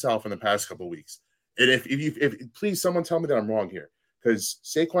shell of himself in the past couple of weeks. And if please someone tell me that I'm wrong here, because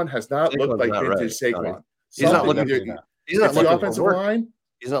Saquon has not looked like vintage Saquon. No, he's not looking. He's not looking the offensive line.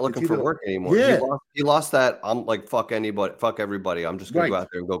 He's not looking for work anymore. Yeah. He lost that. I'm like, fuck anybody, fuck everybody. I'm just gonna go out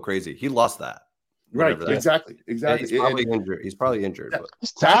there and go crazy. He lost that. Right. Exactly. Yeah, he's probably injured. He's probably injured. But.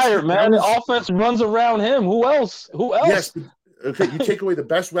 He's tired, man. The offense runs around him. Who else? Yes. Okay, you take away the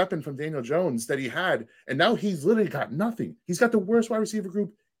best weapon from Daniel Jones that he had, and now he's literally got nothing. He's got the worst wide receiver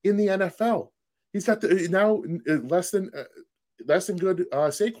group in the NFL. He's got now less than good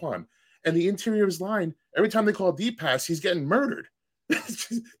Saquon, and the interior of his line. Every time they call a deep pass, he's getting murdered.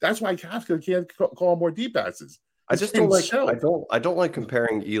 That's why Kafka can't call more deep passes. I just don't like. I don't like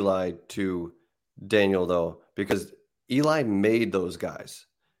comparing Eli to Daniel though, because Eli made those guys.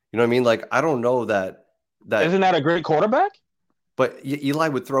 You know what I mean? Like I don't know that isn't that a great quarterback? But Eli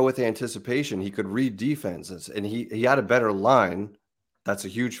would throw with anticipation. He could read defenses, and he had a better line. That's a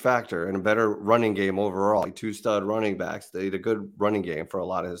huge factor, and a better running game overall. Like 2 stud running backs. They had a good running game for a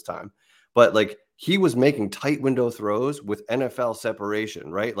lot of his time. But like he was making tight window throws with NFL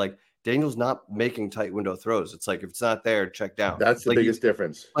separation, right? Like Daniel's not making tight window throws. It's like if it's not there, check down. That's the biggest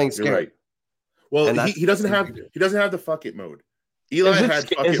difference. Playing scared. You're right. Well, he doesn't have the fuck it mode. Eli had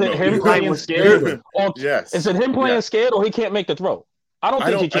fuck it mode. Is it him playing scared? Yes. Is it him playing scared, or he can't make the throw? I don't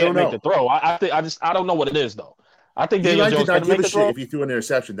think he can't make the throw. I don't know what it is though. I think Daniel Jones did not give a shit if he threw an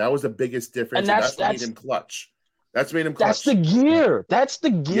interception. That was the biggest difference, and that's what made him clutch. That's made him clutch. That's the gear. That's the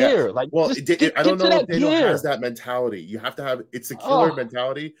gear. Yes. Like, well, I don't know if Daniel has that mentality. You have to have it's the killer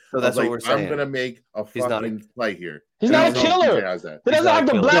mentality. So that's what we're saying. I'm gonna make a fucking play here. He's not a killer. He doesn't have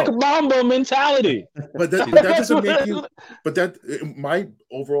the Black Mamba mentality. But that doesn't make you. But my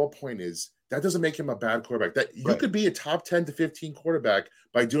overall point is that doesn't make him a bad quarterback. That you could be a top 10 to 15 quarterback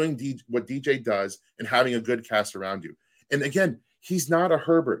by doing what DJ does and having a good cast around you. And again, he's not a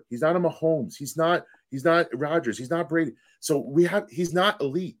Herbert. He's not a Mahomes. He's not Rodgers. He's not Brady. So he's not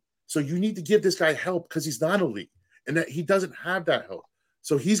elite. So you need to give this guy help because he's not elite. And that he doesn't have that help.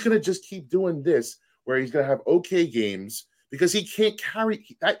 So he's going to just keep doing this where he's going to have okay games because he can't carry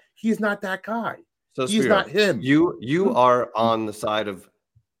that. He's not that guy. So he's not him. You are on the side of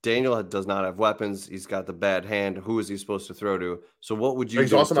Daniel does not have weapons. He's got the bad hand. Who is he supposed to throw to? So what would you do?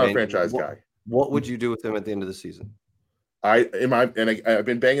 He's also not a franchise guy. What would you do with him at the end of the season? I've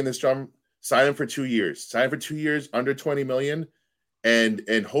been banging this drum. Sign him for 2 years. Sign him for 2 years, under $20 million,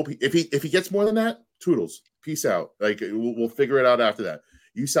 and hope if he gets more than that, toodles. Peace out. Like we'll figure it out after that.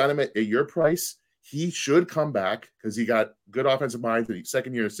 You sign him at your price. He should come back because he got good offensive mind for the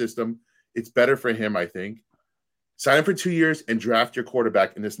second year system. It's better for him, I think. Sign him for 2 years and draft your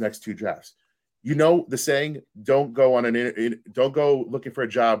quarterback in this next 2 drafts. You know the saying: don't go looking for a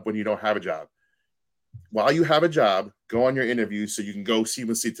job when you don't have a job. While you have a job, go on your interviews so you can go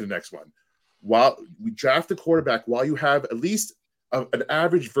seamlessly to the next one. While we draft the quarterback, while you have at least an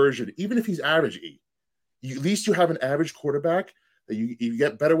average version, even if he's average at least you have an average quarterback that you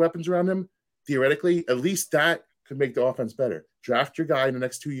get better weapons around him. Theoretically, at least that could make the offense better. Draft your guy in the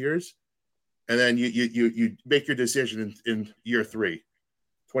next 2 years, and then you make your decision in year 3,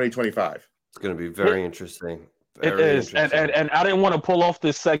 2025. It's going to be very interesting. It is, and I didn't want to pull off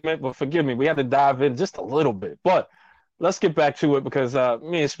this segment, but forgive me, we had to dive in just a little bit. But let's get back to it because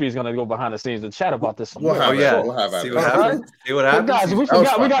me and Speed's going to go behind the scenes and chat about this. We'll have it. See what happens. See what happens. Guys, we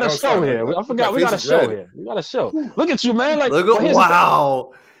got a show here. I forgot we got a show here. We got a show. Look at you, man! Like,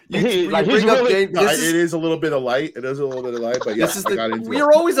 wow. It is a little bit of light. It is a little bit of light, but yes,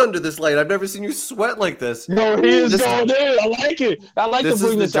 you're always under this light. I've never seen you sweat like this. No, he is going in. I like it. I like to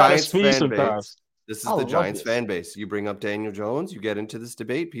bring this out of Speed sometimes. This is the Giants fan base. You bring up Daniel Jones, you get into this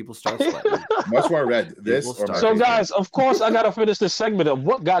debate, people start sweating. Much more red. So, guys, of course, I got to finish this segment of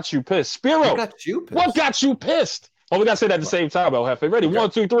what got you pissed. Spiro, what got you pissed? Oh, we got to say that at the same time, El Jefe. Ready? Okay.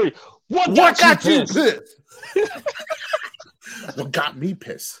 1, 2, 3. What got you pissed? What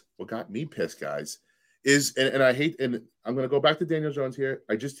got me pissed, guys, is, and I hate, and I'm going to go back to Daniel Jones here.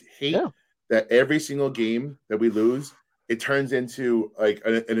 I just hate that every single game that we lose, it turns into like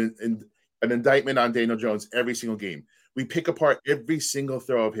an indictment on Daniel Jones every single game. We pick apart every single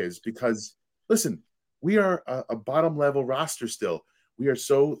throw of his because, listen, We are a bottom level roster still. We are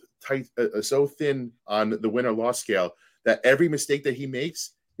so tight, so thin on the win or loss scale that every mistake that he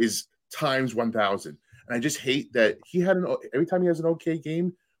makes is times 1,000. And I just hate that every time he has an okay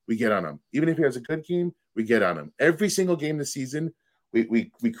game, we get on him. Even if he has a good game, we get on him. Every single game this season,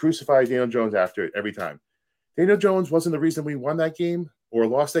 we crucify Daniel Jones after it every time. Daniel Jones wasn't the reason we won that game or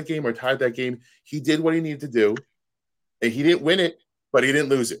lost that game or tied that game. He did what he needed to do. And he didn't win it, but he didn't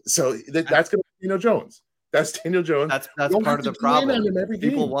lose it. So that's going to be Daniel Jones. That's Daniel Jones. That's part of the problem.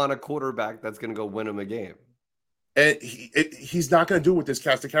 People want a quarterback that's going to go win him a game. And he's not going to do it with this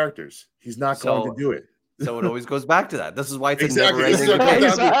cast of characters. He's not going to do it. So it always goes back to that. This is why it's exactly. never ending.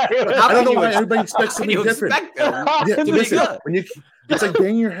 I don't know why everybody expects something different. Listen, it's like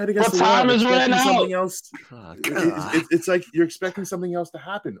banging your head against the wall. Time is running out. Something else. It's like you're expecting something else to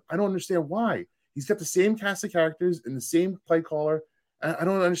happen. I don't understand why. He's got the same cast of characters and the same play caller. I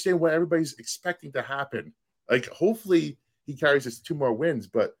don't understand what everybody's expecting to happen. Like, hopefully he carries us 2 more wins,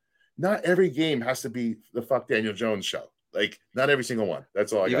 but not every game has to be the fuck Daniel Jones show. Like, not every single one.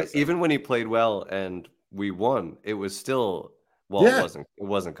 That's all I got. Even when he played well and we won, it was still it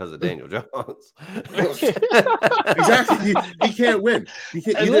wasn't because of Daniel Jones. Exactly. He can't win.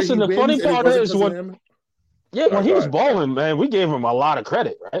 And listen, the funny part is when he was balling, man, we gave him a lot of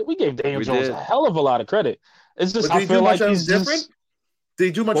credit, right? We gave Daniel Jones a hell of a lot of credit. It's just I feel like he's different. Did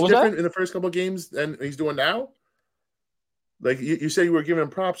he do much different in the first couple of games than he's doing now? Like you said, you were giving him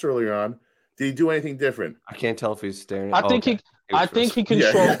props earlier on. Did he do anything different? I can't tell if he's staring. I think he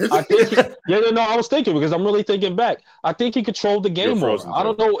controlled. I was thinking because I'm really thinking back. I think he controlled the game more. I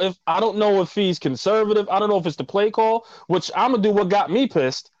don't know if he's conservative. I don't know if it's the play call, which I'm gonna do what got me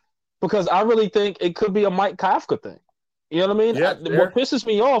pissed because I really think it could be a Mike Kafka thing. You know what I mean? Yeah, what pisses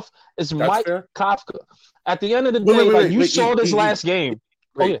me off is Mike Kafka. At the end of the day, you saw this last game.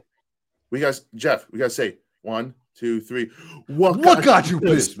 We got to say 1, 2, 3. What got you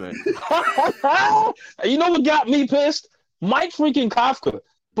pissed, man? You know what got me pissed? Mike freaking Kafka.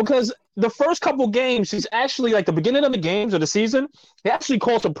 Because the first couple games, he's actually, like the beginning of the games of the season, he actually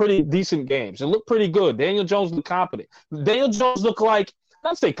called some pretty decent games. It looked pretty good. Daniel Jones looked competent. Daniel Jones looked like,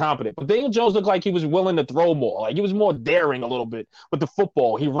 not say competent, but Daniel Jones looked like he was willing to throw more. Like he was more daring a little bit with the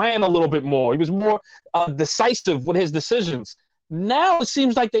football. He ran a little bit more. He was more decisive with his decisions. Now it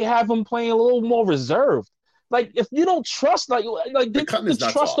seems like they have him playing a little more reserved. Like if you don't trust, like they took the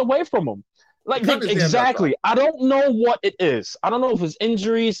trust away from him. Like exactly. I don't know what it is. I don't know if it's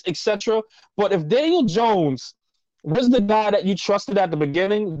injuries, etc. But if Daniel Jones was the guy that you trusted at the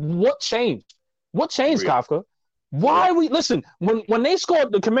beginning, what changed? What changed, Kafka? Why listen, when they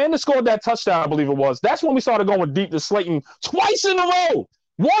scored, the Commanders scored that touchdown, I believe it was, that's when we started going deep to Slayton twice in a row.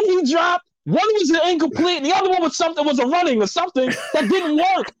 One he dropped, one was incomplete, and the other one was a running or something that didn't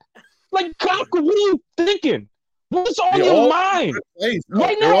work. Like, Kafka, what are you thinking? What's on your mind?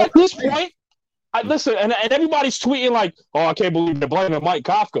 Right now, at this point, listen, and everybody's tweeting like, oh, I can't believe they're blaming Mike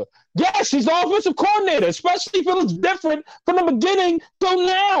Kafka. Yes, he's the offensive coordinator, especially if it looks different from the beginning till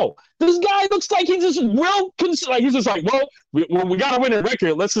now. This guy looks like he's just well, we got to win a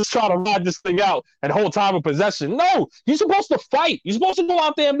record. Let's just try to ride this thing out and hold time of possession. No, you're supposed to fight. You're supposed to go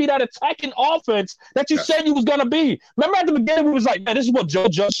out there and be that attacking offense that you said you was going to be. Remember at the beginning, we was like, man, this is what Joe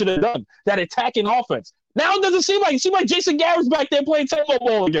Judge should have done, that attacking offense. Now it doesn't seem like Jason Garrett's back there playing tempo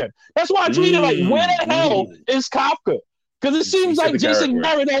ball again. That's why I tweeted where the hell is Kafka? Because it seems like Jason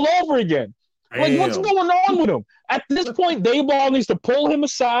Garrett all over again. Like, what's going on with him? At this point, Daboll needs to pull him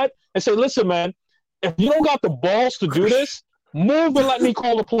aside and say, listen, man, if you don't got the balls to do this, move and let me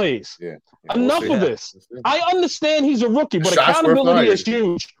call the plays. Enough of this. I understand he's a rookie, but accountability is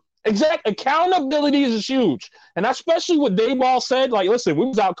huge. Accountability is huge. And especially what Daboll said, like, listen, we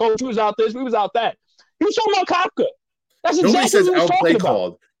was out coach, we was out this, we was out that. He was talking about Kafka. That's exactly what he was talking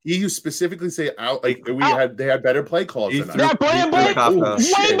about. You specifically say out, like they had better play calls than us. Yeah, way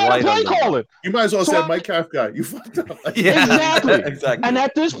better play calling. You might as well say Mike Kafka. You fucked up. Exactly. And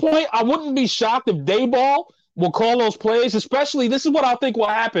at this point, I wouldn't be shocked if Daboll will call those plays. Especially, this is what I think will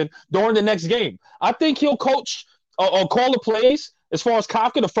happen during the next game. I think he'll coach or call the plays as far as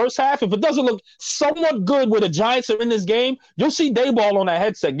Kafka the first half. If it doesn't look somewhat good where the Giants are in this game, you'll see Daboll on that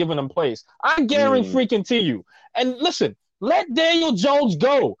headset giving them plays. I guarantee you. And listen. Let Daniel Jones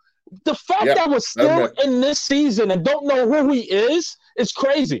go. The fact that we're still in this season and don't know who he is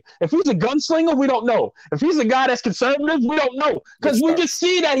crazy. If he's a gunslinger, we don't know. If he's a guy that's conservative, we don't know. Because we just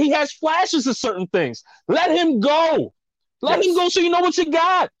see that he has flashes of certain things. Let him go. Let him go so you know what you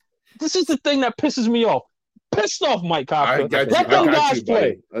got. This is the thing that pisses me off. pissed off Mike Kafka. Let them guys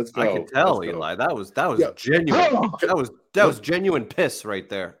play. Let's go. I can tell, Eli. That was genuine. That was genuine piss right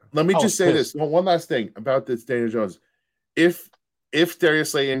there. Let me just say this. One last thing about this Daniel Jones. If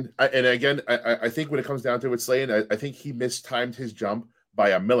Darius Slayton, and again, I think when it comes down to it with Slayton, I think he mistimed his jump by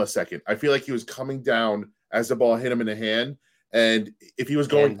a millisecond. I feel like he was coming down as the ball hit him in the hand, and if he was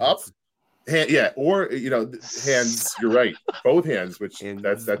going up, or hands. You're right, both hands. Which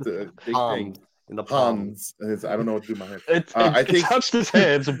that's a big thing. In the palms. I don't know what to do with my hand. I think touched his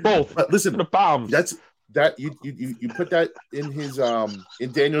hands both. But listen, the palms. That you put that in his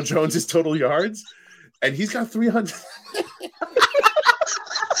in Daniel Jones's total yards, and he's got 300.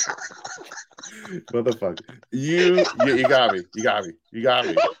 Motherfucker, you got me. You got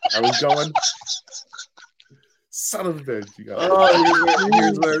me. I was going. Son of a bitch, you got me.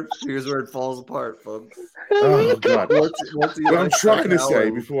 Oh, here's where it falls apart, folks. Oh God! What I'm trying to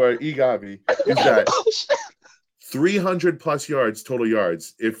say before he got me is that 300 plus yards total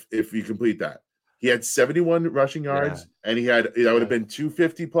yards if you complete that. He had 71 rushing yards, and that would have been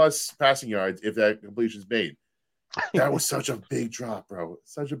 250 plus passing yards if that completion's made. That was such a big drop, bro.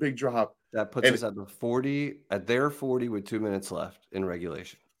 Such a big drop. That puts us at their 40 with 2 minutes left in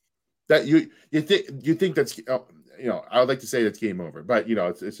regulation. That you think that's I would like to say that's game over, but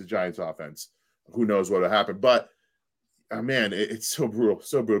it's a Giants offense. Who knows what will happen? But man, it's so brutal,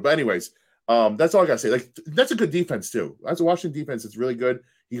 so brutal. But anyways, that's all I gotta say. Like that's a good defense too. That's a Washington defense. It's really good.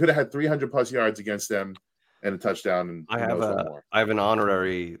 He could have had 300 plus yards against them and a touchdown. And I have an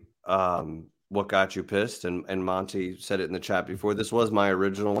honorary. What got you pissed? And Monty said it in the chat before. This was my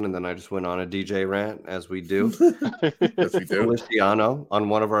original one, and then I just went on a DJ rant, as we do. Yes, we do. Luciano on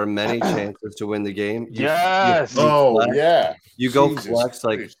one of our many chances to win the game. Yes. You go flex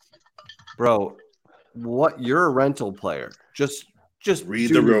like, bro. What? You're a rental player. Just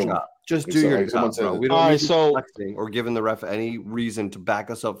read the room. Job. Just do your job, bro. We don't need flexing or giving the ref any reason to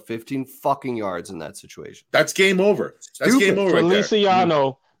back us up 15 fucking yards in that situation. That's game over. That's game over.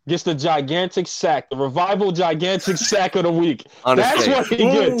 Feliciano gets the gigantic sack, the revival gigantic sack of the week. That's what he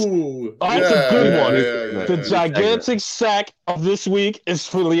gets. That's a good one. The gigantic sack of this week is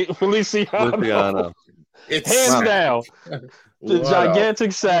Feliciano. It's hands down. The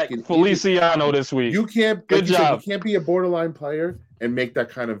gigantic sack, Feliciano this week. You can't. Good job. You can't be a borderline player and make that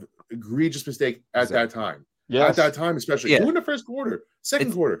kind of egregious mistake at that time. Yes. At that time, especially. Who in the first quarter?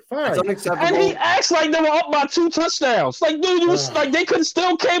 Second quarter, fine. It's unacceptable. And he acts like they were up by 2 touchdowns. Like, dude, like they could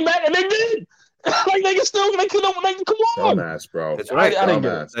still came back and they did. Like they could come on. Dumbass, bro. It's right. I didn't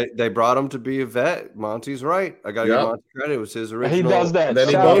get it. They brought him to be a vet. Monty's right. I got to give Monty credit. It was his original. He does that. And then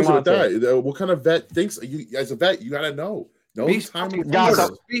he goes with that. What kind of vet thinks you as a vet? You got to know. Guys,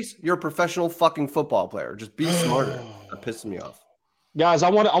 you're a professional fucking football player. Just be smarter. That pisses me off. Guys, I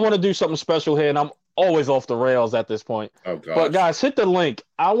want to do something special here, and I'm always off the rails at this point. Oh, gosh. But guys, hit the link.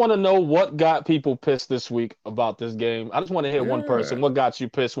 I want to know what got people pissed this week about this game. I just want to hear one person. What got you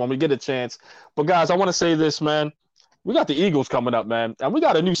pissed when we get a chance? But guys, I want to say this, man. We got the Eagles coming up, man, and we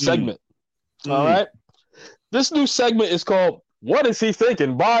got a new segment. All right. This new segment is called "What Is He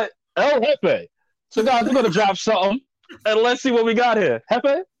Thinking?" by El Jefe. So guys, we're gonna drop something, and let's see what we got here.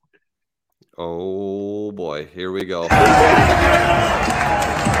 Jefe. Oh boy, here we go.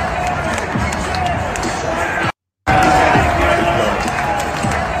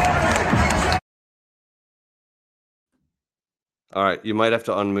 All right, you might have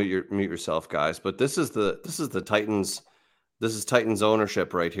to mute yourself, guys. But this is the Titans. This is Titans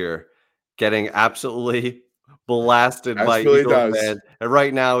ownership right here, getting absolutely blasted by Eagles fans. And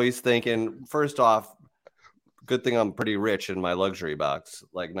right now he's thinking, first off, good thing I'm pretty rich in my luxury box,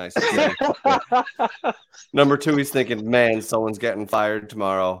 like nice. Number 2, he's thinking, man, someone's getting fired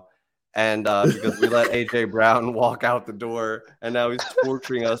tomorrow. And because we let AJ Brown walk out the door, and now he's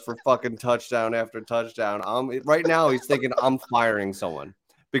torturing us for fucking touchdown after touchdown. Right now he's thinking I'm firing someone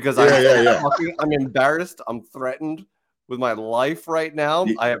because I'm embarrassed. I'm threatened with my life right now.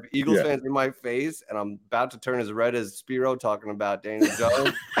 I have Eagles fans in my face, and I'm about to turn as red as Spiro talking about Daniel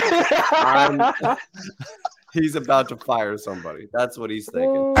Jones. He's about to fire somebody. That's what he's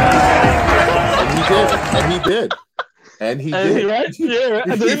thinking. And he did. And he did. Right? Yeah,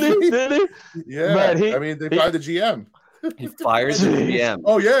 right. Did he? Yeah. Man, they fired the GM. He fires the GM.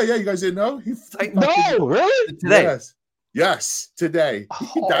 Oh, yeah. You guys didn't know? No, really? Today. Yes, today.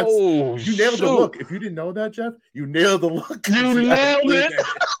 You nailed the look. If you didn't know that, Jeff, you nailed the look. You nailed it.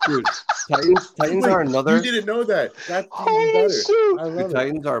 Dude, Titans are another. You didn't know that. That's even better. I love the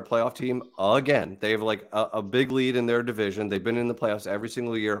Titans are a playoff team again. They have like a big lead in their division. They've been in the playoffs every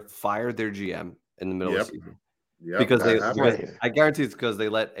single year. Fired their GM in the middle of the season. Because I guarantee it's because they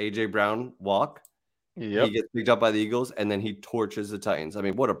let AJ Brown walk, He gets picked up by the Eagles, and then he torches the Titans. I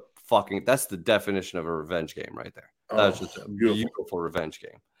mean, what a that's the definition of a revenge game right there. That was just a beautiful revenge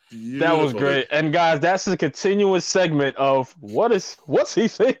game. Beautiful. That was great. And guys, that's a continuous segment of what's he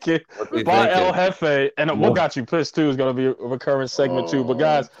thinking by El Jefe. And what got you pissed too is going to be a recurring segment too. But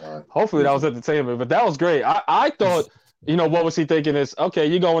guys, hopefully that was entertainment. But that was great. I thought, what was he thinking is, okay,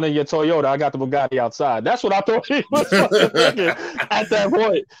 you're going in your Toyota. I got the Bugatti outside. That's what I thought he was thinking at that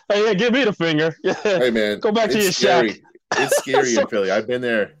point. Hey, yeah, give me the finger. Hey, man. Go back to your shack. It's scary in Philly. I've been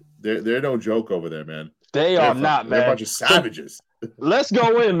there. They're no joke over there, man. They're not, man. They're a bunch of savages. Let's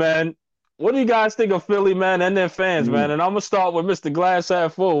go in, man. What do you guys think of Philly, man, and their fans, man? And I'm gonna start with Mr. Glass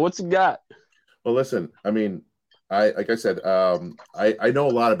Half Full. What's he got? Well, listen. I mean, I know a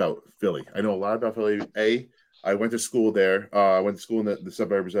lot about Philly. I went to school there. I went to school in the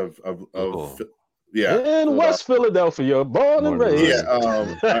suburbs of in West Philadelphia, born and raised.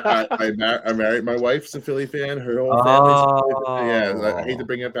 Yeah, I married my wife's a Philly fan. Her whole family's yeah. I hate to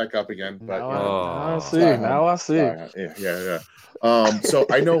bring it back up again, but now I see. Yeah. So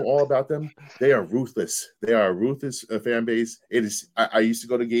I know all about them. They are ruthless. They are a ruthless fan base. It is. I used to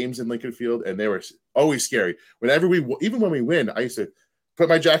go to games in Lincoln Field, and they were always scary. Even when we win, I used to put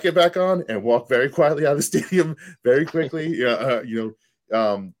my jacket back on and walk very quietly out of the stadium very quickly.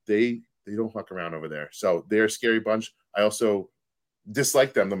 They don't fuck around over there. So they're a scary bunch. I also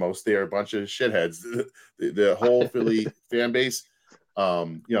dislike them the most. They are a bunch of shitheads. The whole Philly fan base.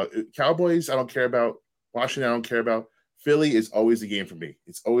 Cowboys, I don't care about. Washington, I don't care about. Philly is always the game for me.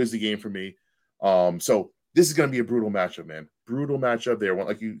 It's always the game for me. So this is going to be a brutal matchup, man. Brutal matchup. They're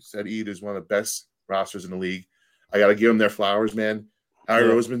like you said, is one of the best rosters in the league. I got to give them their flowers, man. Harry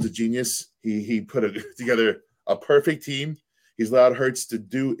Roseman's a genius. He put together a perfect team. He's allowed Hurts to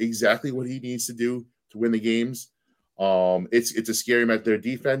do exactly what he needs to do to win the games. It's a scary match. Their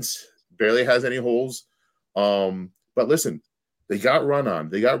defense barely has any holes. But listen, they got run on.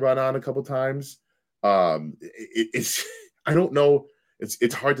 They got run on a couple times. It's I don't know.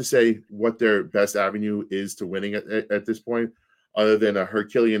 It's hard to say what their best avenue is to winning at this point, other than a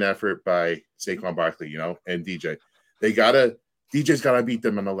Herculean effort by Saquon Barkley, and DJ. DJ's gotta beat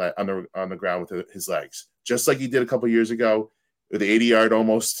them on the ground with his legs, just like he did a couple years ago with the 80-yard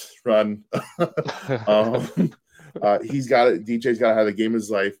almost run. DJ's gotta have the game of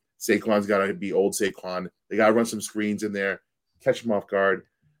his life. Saquon's gotta be old Saquon. They gotta run some screens in there, catch him off guard.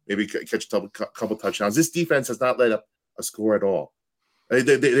 Maybe catch a couple touchdowns. This defense has not let up a score at all. They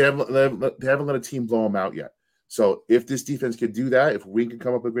haven't let a team blow them out yet. So if this defense could do that, if we can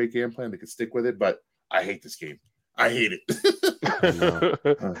come up with a great game plan, they could stick with it. But I hate this game. I hate it.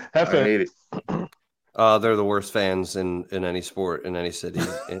 I hate it. They're the worst fans in any sport, in any city,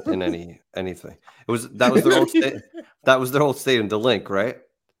 in anything. That was their old stadium, the Link, right?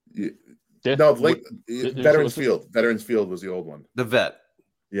 Yeah. No, Veterans Field. Veterans Field was the old one. The Vet.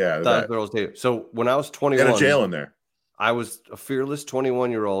 Yeah, that was their old stadium. So when I was 21, they had a jail in there. I was a fearless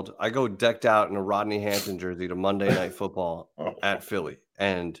 21-year-old. I go decked out in a Rodney Hampton jersey to Monday Night Football at Philly,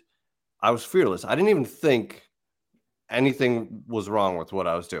 and I was fearless. I didn't even think anything was wrong with what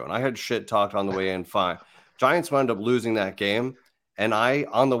I was doing. I had shit talked on the way in, fine. Giants wound up losing that game, and I,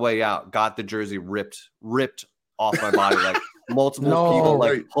 on the way out, got the jersey ripped off my body, like multiple people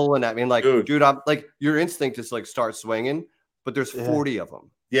pulling at me, and dude, I'm like, your instinct is start swinging, but there's 40 of them.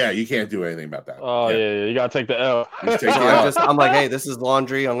 Yeah, you can't do anything about that. Oh, yeah. You got to take the L. I'm like, hey, this is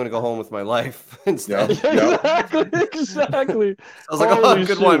laundry. I'm going to go home with my life instead. Exactly. I was like, oh,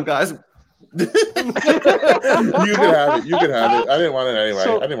 good one, guys. You can have it. I didn't want it anyway.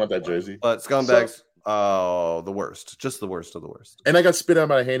 I didn't want that jersey. But scumbags, the worst. Just the worst of the worst. And I got spit on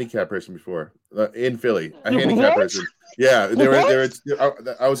by a handicapped person before in Philly. A handicapped person. Yeah, they were.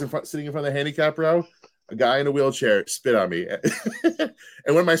 I was sitting in front of the handicap row. A guy in a wheelchair spit on me.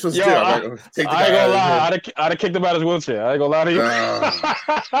 And what am I supposed to do? Take the guy. I ain't gonna lie. I'd have kicked him out of his wheelchair. I ain't gonna lie to you.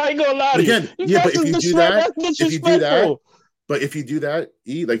 I ain't gonna lie to you. Again, yeah, but if you do that, if you do that,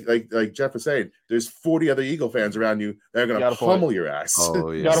 like Jeff was saying, there's 40 other Eagle fans around you that are gonna pummel your ass.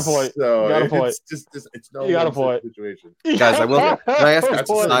 Oh, yeah. Got a point. So got a point. It's no situation. Guys, can I ask a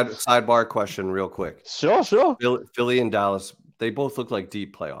sidebar question real quick? Sure. Philly and Dallas. They both look like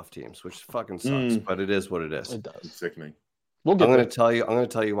deep playoff teams, which fucking sucks, but it is what it is. It does. It's sickening. I'm going to tell you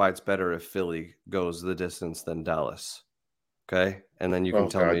why it's better if Philly goes the distance than Dallas. Okay, and then you can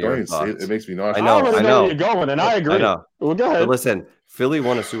tell me your thoughts. It makes me nauseous. I know where you're going, and I agree. I know. Well, go ahead. But listen, Philly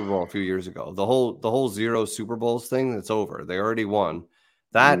won a Super Bowl a few years ago. The whole 0 Super Bowls thing, that's over. They already won.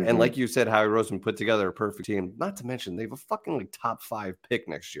 That, and like you said, Howie Roseman put together a perfect team. Not to mention, they have a fucking top 5 pick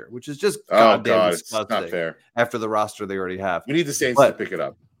next year, which is just goddamn disgusting. It's not fair. After the roster they already have. We need the Saints to pick it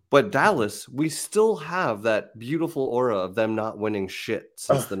up. But Dallas, we still have that beautiful aura of them not winning shit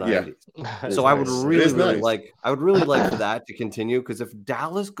since the 90s. Yeah. So I would really like for that to continue, because if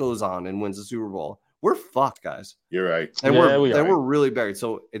Dallas goes on and wins the Super Bowl, we're fucked, guys. You're right. And we're really buried.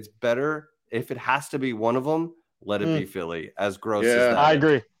 So it's better if it has to be one of them, let it be Philly. As gross as that. I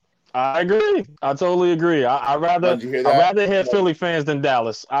agree. I totally agree. I'd rather hear Philly fans than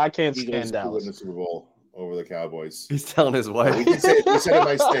Dallas. I can't stand Dallas. Win the Super Bowl over the Cowboys. He's telling his wife. We said a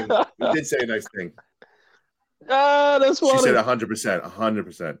nice thing. We did say a nice thing. That's funny. She said 100%.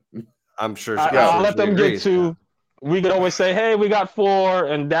 100%. I'm sure. I'll let them get to. We can always say, "Hey, we got 4,"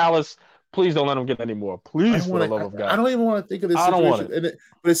 and Dallas. Please don't let them get any more. Please, for the love of God. I don't even want to think of this situation,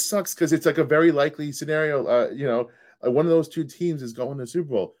 but it sucks because it's like a very likely scenario. One of those two teams is going to the Super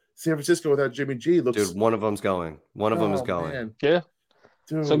Bowl. San Francisco without Jimmy G looks. Dude, one of them's going. One of them is going. Man. Yeah.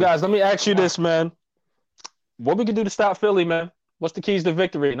 Dude. So, guys, let me ask you this, man. What we can do to stop Philly, man? What's the keys to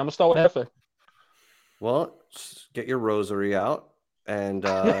victory? And I'm gonna start with Hefe. Well, just get your rosary out and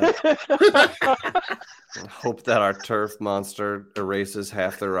hope that our turf monster erases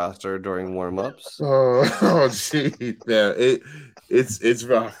half their roster during warm-ups. Oh, gee, yeah, it's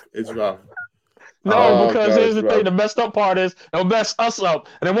rough. It's rough. No, because here's the thing: the messed up part is it'll mess us up,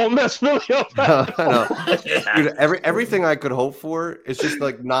 and it won't mess Philly up. Dude, everything I could hope for is just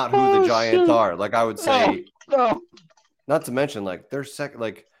like not who the Giants are. Like I would say, not to mention like they're second.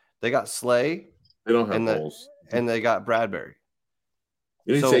 Like they got Slay, they don't have goals, and they got Bradbury.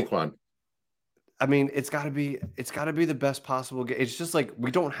 You need Saquon. I mean, it's got to be the best possible game. It's just like we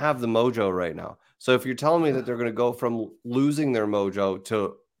don't have the mojo right now. So if you're telling me that they're going to go from losing their mojo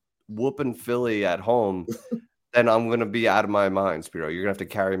to whooping Philly at home, then I'm going to be out of my mind, Spiro. You're going to have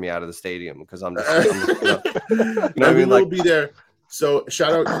to carry me out of the stadium because I'm just I mean, will be there. So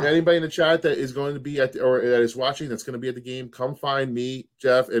shout out to anybody in the chat that is going to be or that is watching that's going to be at the game. Come find me,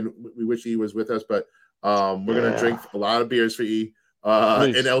 Jeff, and we wish he was with us, but we're going to drink a lot of beers for E.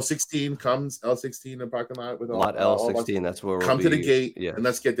 And L16 comes L16 in the parking lot with lot L16. That's where we'll come to the gate and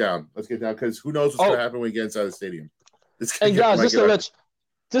let's get down. Let's get down because who knows what's going to happen when we get inside the stadium. Hey guys,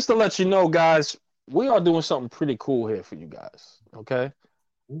 just to let you know, guys, we are doing something pretty cool here for you guys. Okay,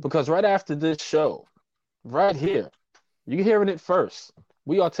 because right after this show, right here, you're hearing it first.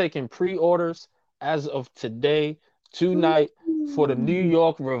 We are taking pre-orders as of today, tonight, for the New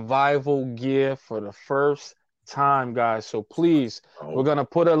York Revival gear for the first time, guys. So please, we're gonna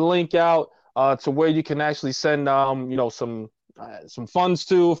put a link out to where you can actually send some funds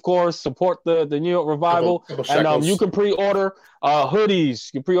to, of course, support the New York Revival. And you can pre-order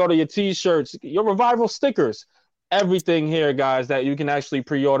hoodies, you pre-order your t-shirts, your Revival stickers, everything here, guys, that you can actually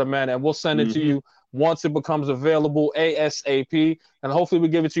pre-order, man, and we'll send it to you once it becomes available ASAP, and hopefully we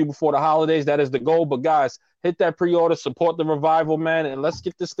give it to you before the holidays. That is the goal. But guys, hit that pre-order, support the Revival, man, and let's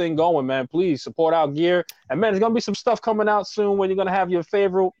get this thing going, man. Please support our gear. And man, there's gonna be some stuff coming out soon when you're gonna have your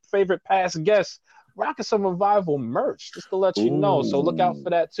favorite past guests rocking some Revival merch, just to let you know. So look out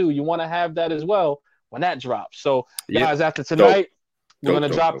for that too. You want to have that as well when that drops. So guys, after tonight, we're going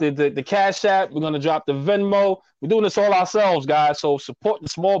to drop the Cash App. We're going to drop the Venmo. We're doing this all ourselves, guys. So support the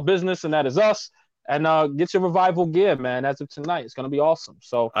small business, and that is us. And get your Revival gear, man, as of tonight. It's going to be awesome.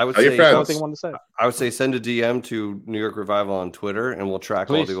 So I would say send a DM to New York Revival on Twitter, and we'll track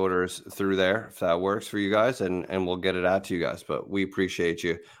all the orders through there if that works for you guys, and we'll get it out to you guys. But we appreciate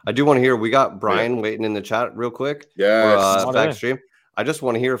you. I do want to hear. We got Brian waiting in the chat real quick. Yes. Backstream. I just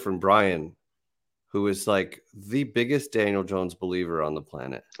want to hear from Brian, who is like the biggest Daniel Jones believer on the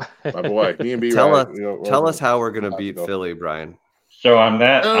planet. My boy, me and B. Tell us how we're going to beat Philly, Brian. So I'm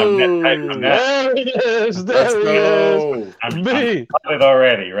that. There he is. There he is. I'm slotted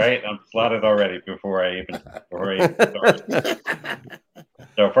already, right? I'm slotted already before I even start.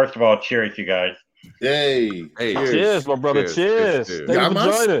 So first of all, cheers, you guys. Hey, cheers, my brother. Cheers. Thank you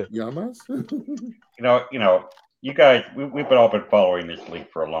for joining. You know, you guys, we've all been following this league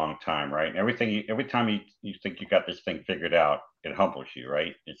for a long time, right? And every time you think you got this thing figured out, it humbles you,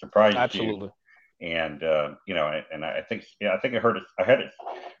 right? It surprises you. Absolutely. And and I think I heard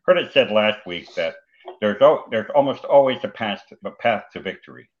it said last week that there's almost always a path to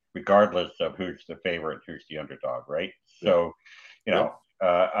victory, regardless of who's the favorite, who's the underdog, right? So,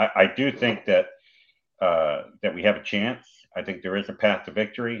 I do think that we have a chance. I think there is a path to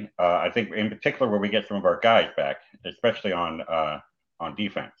victory. I think in particular where we get some of our guys back, especially on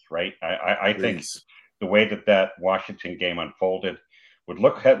defense, right? I think the way that Washington game unfolded would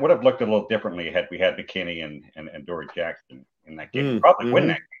have looked a little differently had we had McKinney and Dory Jackson in that game. Probably win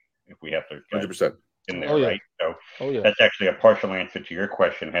that game if we have those guys 100% in there, right? So that's actually a partial answer to your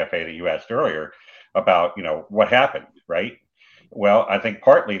question, Hefe, that you asked earlier about what happened, right? Well, I think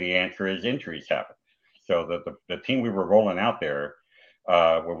partly the answer is injuries happen. So the team we were rolling out there,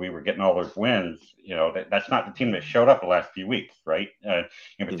 where we were getting all those wins, that's not the team that showed up the last few weeks, right?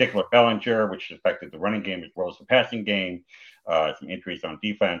 In particular, Bellinger, which affected the running game as well as the passing game, some injuries on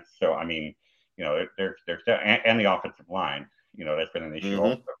defense. So, I mean, there's and the offensive line, that's been an issue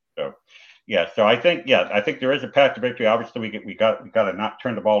also. So, so I think there is a path to victory. Obviously, we got to not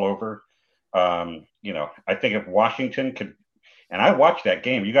turn the ball over. I think if Washington could, and I watched that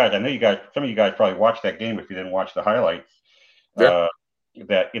game. I know some of you guys probably watched that game if you didn't watch the highlights. Yeah.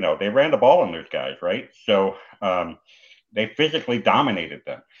 That they ran the ball on those guys, right? So they physically dominated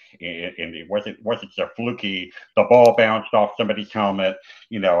them, and it wasn't so fluky. The ball bounced off somebody's helmet,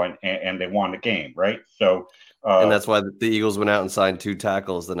 and they won the game, right? So. And that's why the Eagles went out and signed 2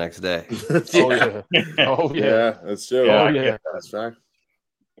 tackles the next day. Yeah, that's true. Yeah, that's fact.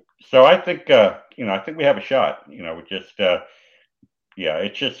 So I think we have a shot. It's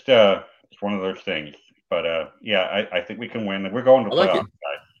one of those things. But I think we can win. We're going to playoffs, guys.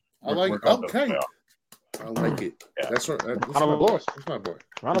 I like it. Yeah. That's my boy.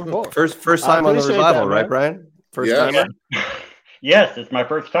 Round of applause. First time on the Revival, right, Brian? First time. Yes, it's my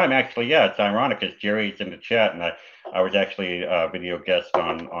first time actually. Yeah, it's ironic because Jerry's in the chat, and I was actually a video guest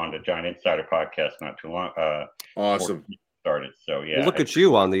on the Giant Insider podcast not too long. Awesome. Started. So yeah. Well, look at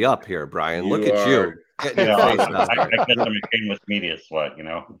you on the up here, Brian. Look at you. I guess I'm a shameless media slut,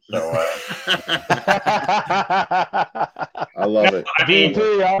 So I love it.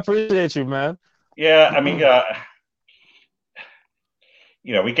 I appreciate you, man. Yeah, I mean,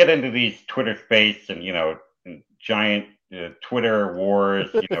 we get into these Twitter space and giant Twitter wars,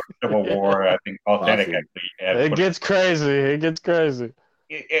 civil war. I think Authentic actually. It gets crazy.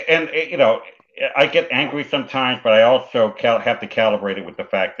 And I get angry sometimes, but I also have to calibrate it with the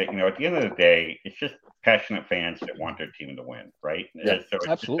fact that at the end of the day, it's just passionate fans that want their team to win, right? Yeah, so it's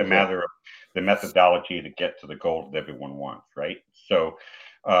absolutely. just a matter of the methodology to get to the goal that everyone wants, right? So,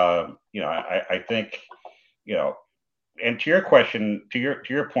 I think, and to your question, to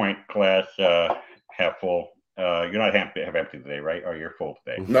your point, Glass half full. You're not half empty today, right? Or you're full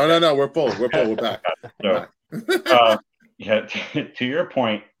today? No, we're full. We're back. So, to your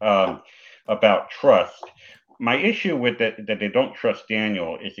point about trust, my issue with that they don't trust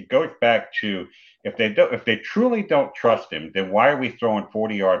Daniel is it goes back to if they truly don't trust him, then why are we throwing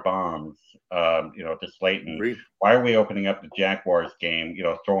 40-yard bombs, to Slayton? Agreed. Why are we opening up the Jaguars game,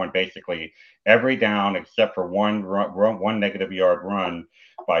 throwing basically every down except for one negative yard run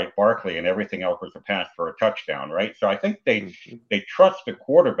by Barkley, and everything else was a pass for a touchdown, right? So I think they trust the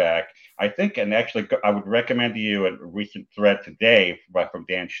quarterback. I think, and actually, I would recommend to you a recent thread today from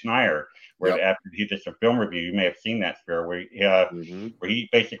Dan Schneier, where after he did some film review, you may have seen that, Spiro, where he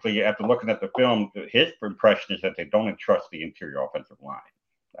basically, after looking at the film, his impression is that they don't trust the interior offensive line.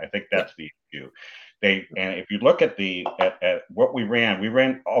 I think that's the issue. And if you look at what we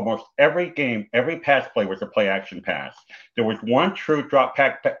ran almost every game. Every pass play was a play action pass. There was one true drop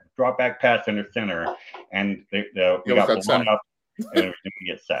back pass in the center, and we got blown up and it was going to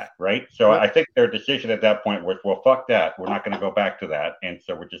get sacked, right? So I think their decision at that point was, well, fuck that. We're not going to go back to that, and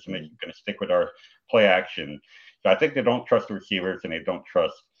so we're just going to stick with our play action. So I think they don't trust the receivers and they don't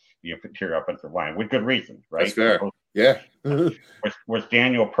trust the interior offensive line with good reason, right? That's fair. Yeah. Was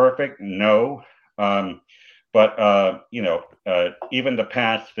Daniel perfect? No. But even the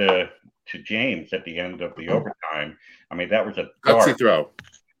pass to James at the end of the overtime, I mean, that was a gutsy throw.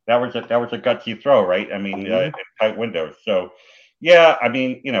 That was a gutsy throw, right? I mean, in tight windows. So, yeah, I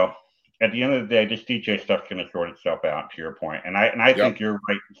mean, at the end of the day, this DJ stuff's going to sort itself out. To your point, and I think you're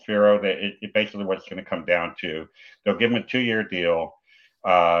right, Spiro, that it basically what it's going to come down to. They'll give him a 2-year deal, 2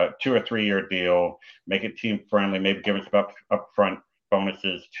 or 3-year deal, make it team friendly, maybe give us upfront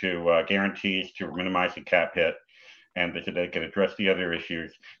bonuses to guarantees to minimize the cap hit, and they can address the other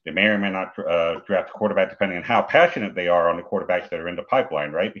issues. They may or may not draft a quarterback depending on how passionate they are on the quarterbacks that are in the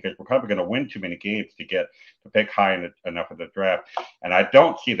pipeline, right? Because we're probably going to win too many games to pick high enough of the draft. And I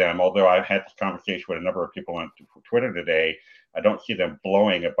don't see them, although I've had this conversation with a number of people on Twitter today, I don't see them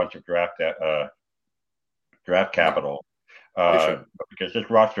blowing a bunch of draft capital because this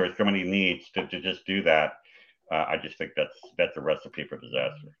roster has so many needs to just do that. I just think that's a recipe for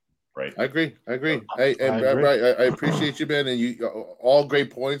disaster, right? I agree. I appreciate you, Ben, and you all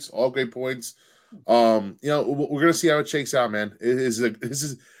great points. We're gonna see how it shakes out, man. We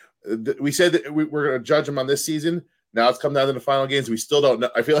said that we're gonna judge them on this season. Now it's come down to the final games. We still don't know.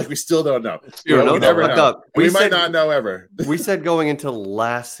 I feel like we still don't know. We never know. We might not know ever. We said going into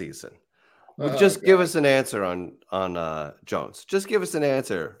last season. Give us an answer on Jones. Just give us an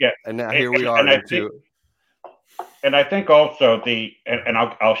answer. Yeah, and now here we are. And I think also and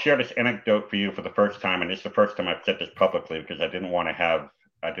I'll share this anecdote for you for the first time, and it's the first time I've said this publicly because I didn't want to have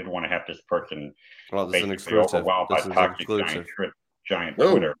this person basically overwhelmed by toxic giant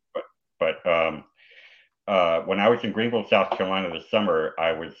Twitter. But when I was in Greenville, South Carolina this summer,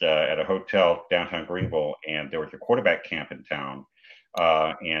 I was at a hotel downtown Greenville, and there was a quarterback camp in town.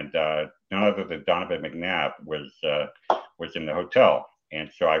 And none other than Donovan McNabb was in the hotel. And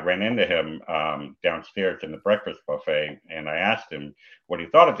so I ran into him downstairs in the breakfast buffet, and I asked him what he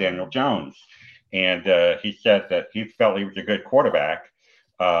thought of Daniel Jones. And he said that he felt he was a good quarterback,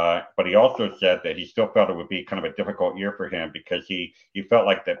 but he also said that he still felt it would be kind of a difficult year for him because he felt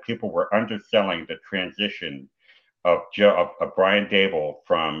like that people were underselling the transition of Brian Daboll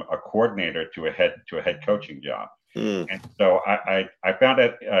from a coordinator to a head coaching job. And so I found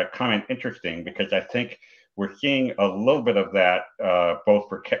that comment interesting because I think we're seeing a little bit of that both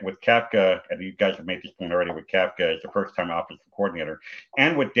with Kafka, and you guys have made this point already with Kafka as the first-time offensive coordinator,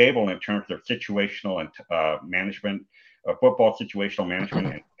 and with Daboll in terms of situational and management, football situational management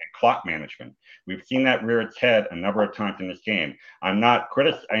and clock management. We've seen that rear its head a number of times in this game. I'm not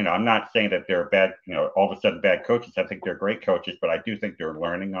saying that they're bad, all of a sudden bad coaches. I think they're great coaches, but I do think they're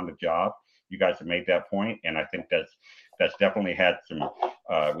learning on the job. You guys have made that point, and I think that's definitely had some.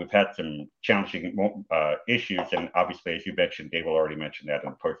 We've had some challenging issues, and obviously, as you mentioned, Dave already mentioned that in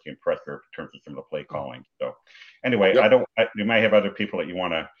the post-game presser in terms of some of the play calling. So, anyway, you might have other people that you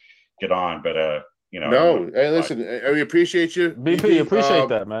want to get on, but No, hey, listen, we appreciate you, BP. Appreciate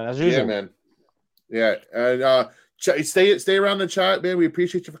that, man. As usual, yeah, man. Yeah, and stay around the chat, man. We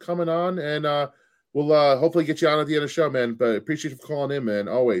appreciate you for coming on, and we'll hopefully get you on at the end of the show, man. But appreciate you for calling in, man.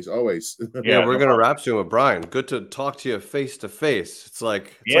 Always. Yeah, we're gonna wrap soon with Brian. Good to talk to you face to face. It's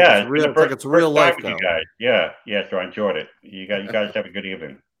like it's real life now. You guys. Yeah. So I enjoyed it. You guys have a good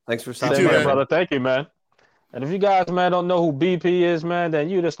evening. Thanks for stopping by, brother. Thank you, man. And if you guys, man, don't know who BP is, man, then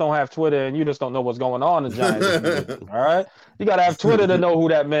you just don't have Twitter and you just don't know what's going on in Giants. All right? You got to have Twitter to know who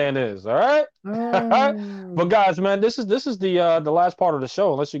that man is. All right? But guys, man, this is the last part of the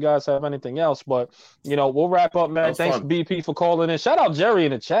show, unless you guys have anything else. But, we'll wrap up, man. Thanks, BP, for calling in. Shout out Jerry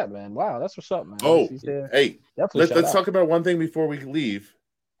in the chat, man. Wow, that's what's up, man. Oh, hey, let's talk about one thing before we leave.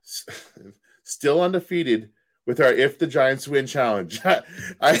 Still undefeated with our If the Giants Win challenge.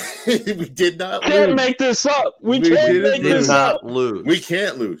 We did not lose. Can't make this up. We can't lose. We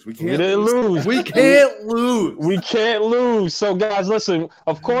can't lose. We can't lose. So, guys, listen,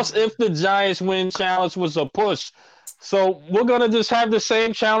 of course, If the Giants Win challenge was a push. So we're going to just have the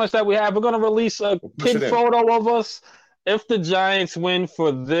same challenge that we have. We're going to release a kid photo of us if the Giants win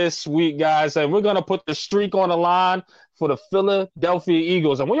for this week, guys. And we're going to put the streak on the line for the Philadelphia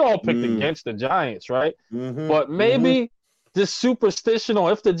Eagles. And we all picked against the Giants, right? But maybe this superstition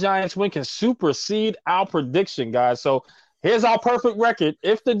or if the Giants win can supersede our prediction, guys. So here's our perfect record.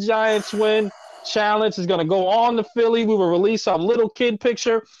 If the Giants win, challenge is going to go on to Philly. We will release our little kid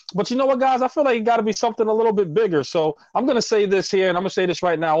picture. But you know what, guys? I feel like it got to be something a little bit bigger. So I'm going to say this here, and I'm going to say this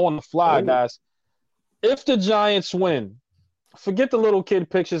right now on the fly, guys. If the Giants win, forget the little kid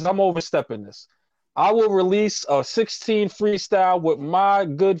pictures. I'm overstepping this. I will release a 16 freestyle with my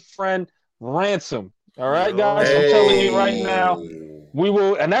good friend Ransom. All right, guys? I'm telling you right now, we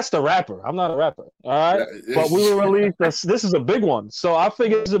will, and that's the rapper. I'm not a rapper, all right? But we will release this. This is a big one. So I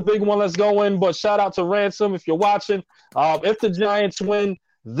figure it's a big one. Let's go in. But shout out to Ransom if you're watching. If the Giants win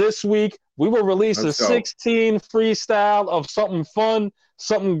this week, we will release a 16 freestyle of something fun,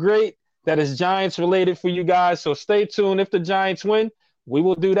 something great that is Giants related for you guys. So stay tuned. If the Giants win, we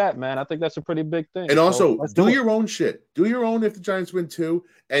will do that, man. I think that's a pretty big thing. And also, do your own shit. Do your own if the Giants win too,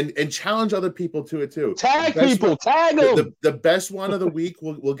 and challenge other people to it too. Tag people. Tag them. The best one of the week,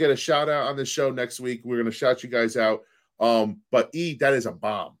 we'll get a shout out on the show next week. We're going to shout you guys out. But that is a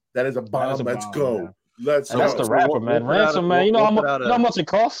bomb. That is a bomb. Let's go. Man. Let's go. That's the rapper, man. Ransom, man. You know how much it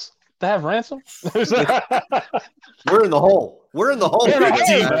costs to have Ransom? We're in the hole. We're in the hole. We're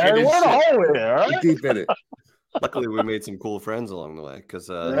in the hole here, all right? Deep in it. Luckily, we made some cool friends along the way because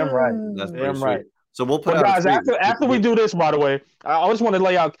damn right. That's pretty sweet. Right. So we'll put guys after we do this. By the way, I just want to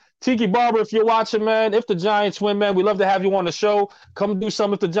lay out Tiki Barber. If you're watching, man, if the Giants win, man, we love to have you on the show. Come do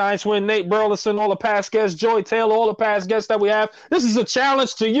something if the Giants win. Nate Burleson, all the past guests, Joy Taylor, all the past guests that we have. This is a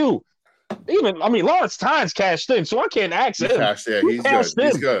challenge to you. Lawrence Tynes cashed in, so I can't ask him.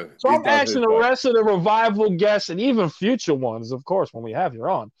 He's good. So I'm asking the rest of the Revival guests and even future ones, of course, when we have you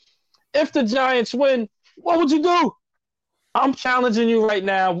on. If the Giants win, what would you do? I'm challenging you right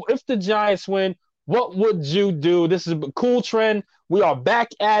now. If the Giants win, what would you do? This is a cool trend. We are back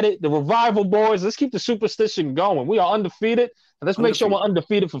at it. The Revival boys, let's keep the superstition going. We are undefeated, and let's make sure we're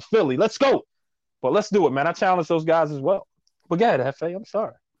undefeated for Philly. Let's go. But let's do it, man. I challenge those guys as well. But go ahead, Hefe. I'm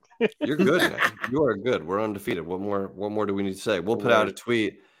sorry. You're good, man. You are good. We're undefeated. What more do we need to say? We'll put out a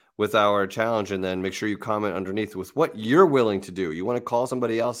tweet with our challenge, and then make sure you comment underneath with what you're willing to do. You want to call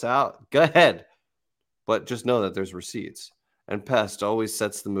somebody else out? Go ahead. But just know that there's receipts. And Pest always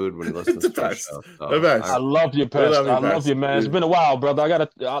sets the mood when he listens to the show. So I love you, Pest. I love you, man. It's been a while, brother.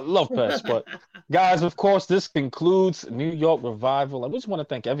 I love Pest. But guys, of course, this concludes New York Revival. I just want to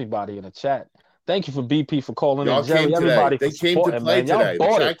thank everybody in the chat. Thank you for BP for calling in. Jerry, everybody. They came to play today.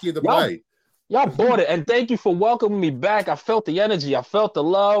 Y'all bought it. And thank you for welcoming me back. I felt the energy. I felt the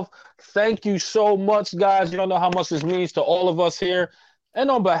love. Thank you so much, guys. You don't know how much this means to all of us here. And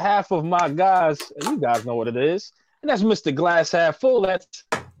on behalf of my guys, and you guys know what it is, and that's Mr. Glass Half Full. That's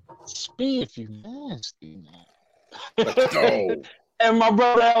Speed if you nasty, man. Let's go. And my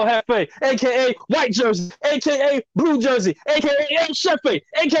brother El Jefe, a.k.a. White Jersey, a.k.a. Blue Jersey, a.k.a. El Shefe,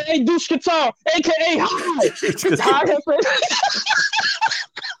 a.k.a. Douche Guitar, a.k.a. Hi Jefe.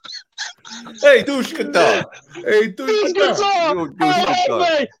 Hey, Douche Guitar. Hey, Douche Guitar.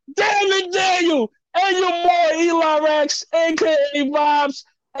 Hey, damn it, Daniel. And your boy Eli Rex, a.k.a. Vibes.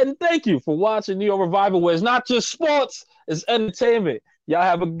 And thank you for watching New York Revival, where it's not just sports, it's entertainment. Y'all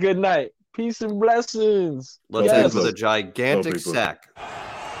have a good night. Peace and blessings. Let's end with a gigantic sack.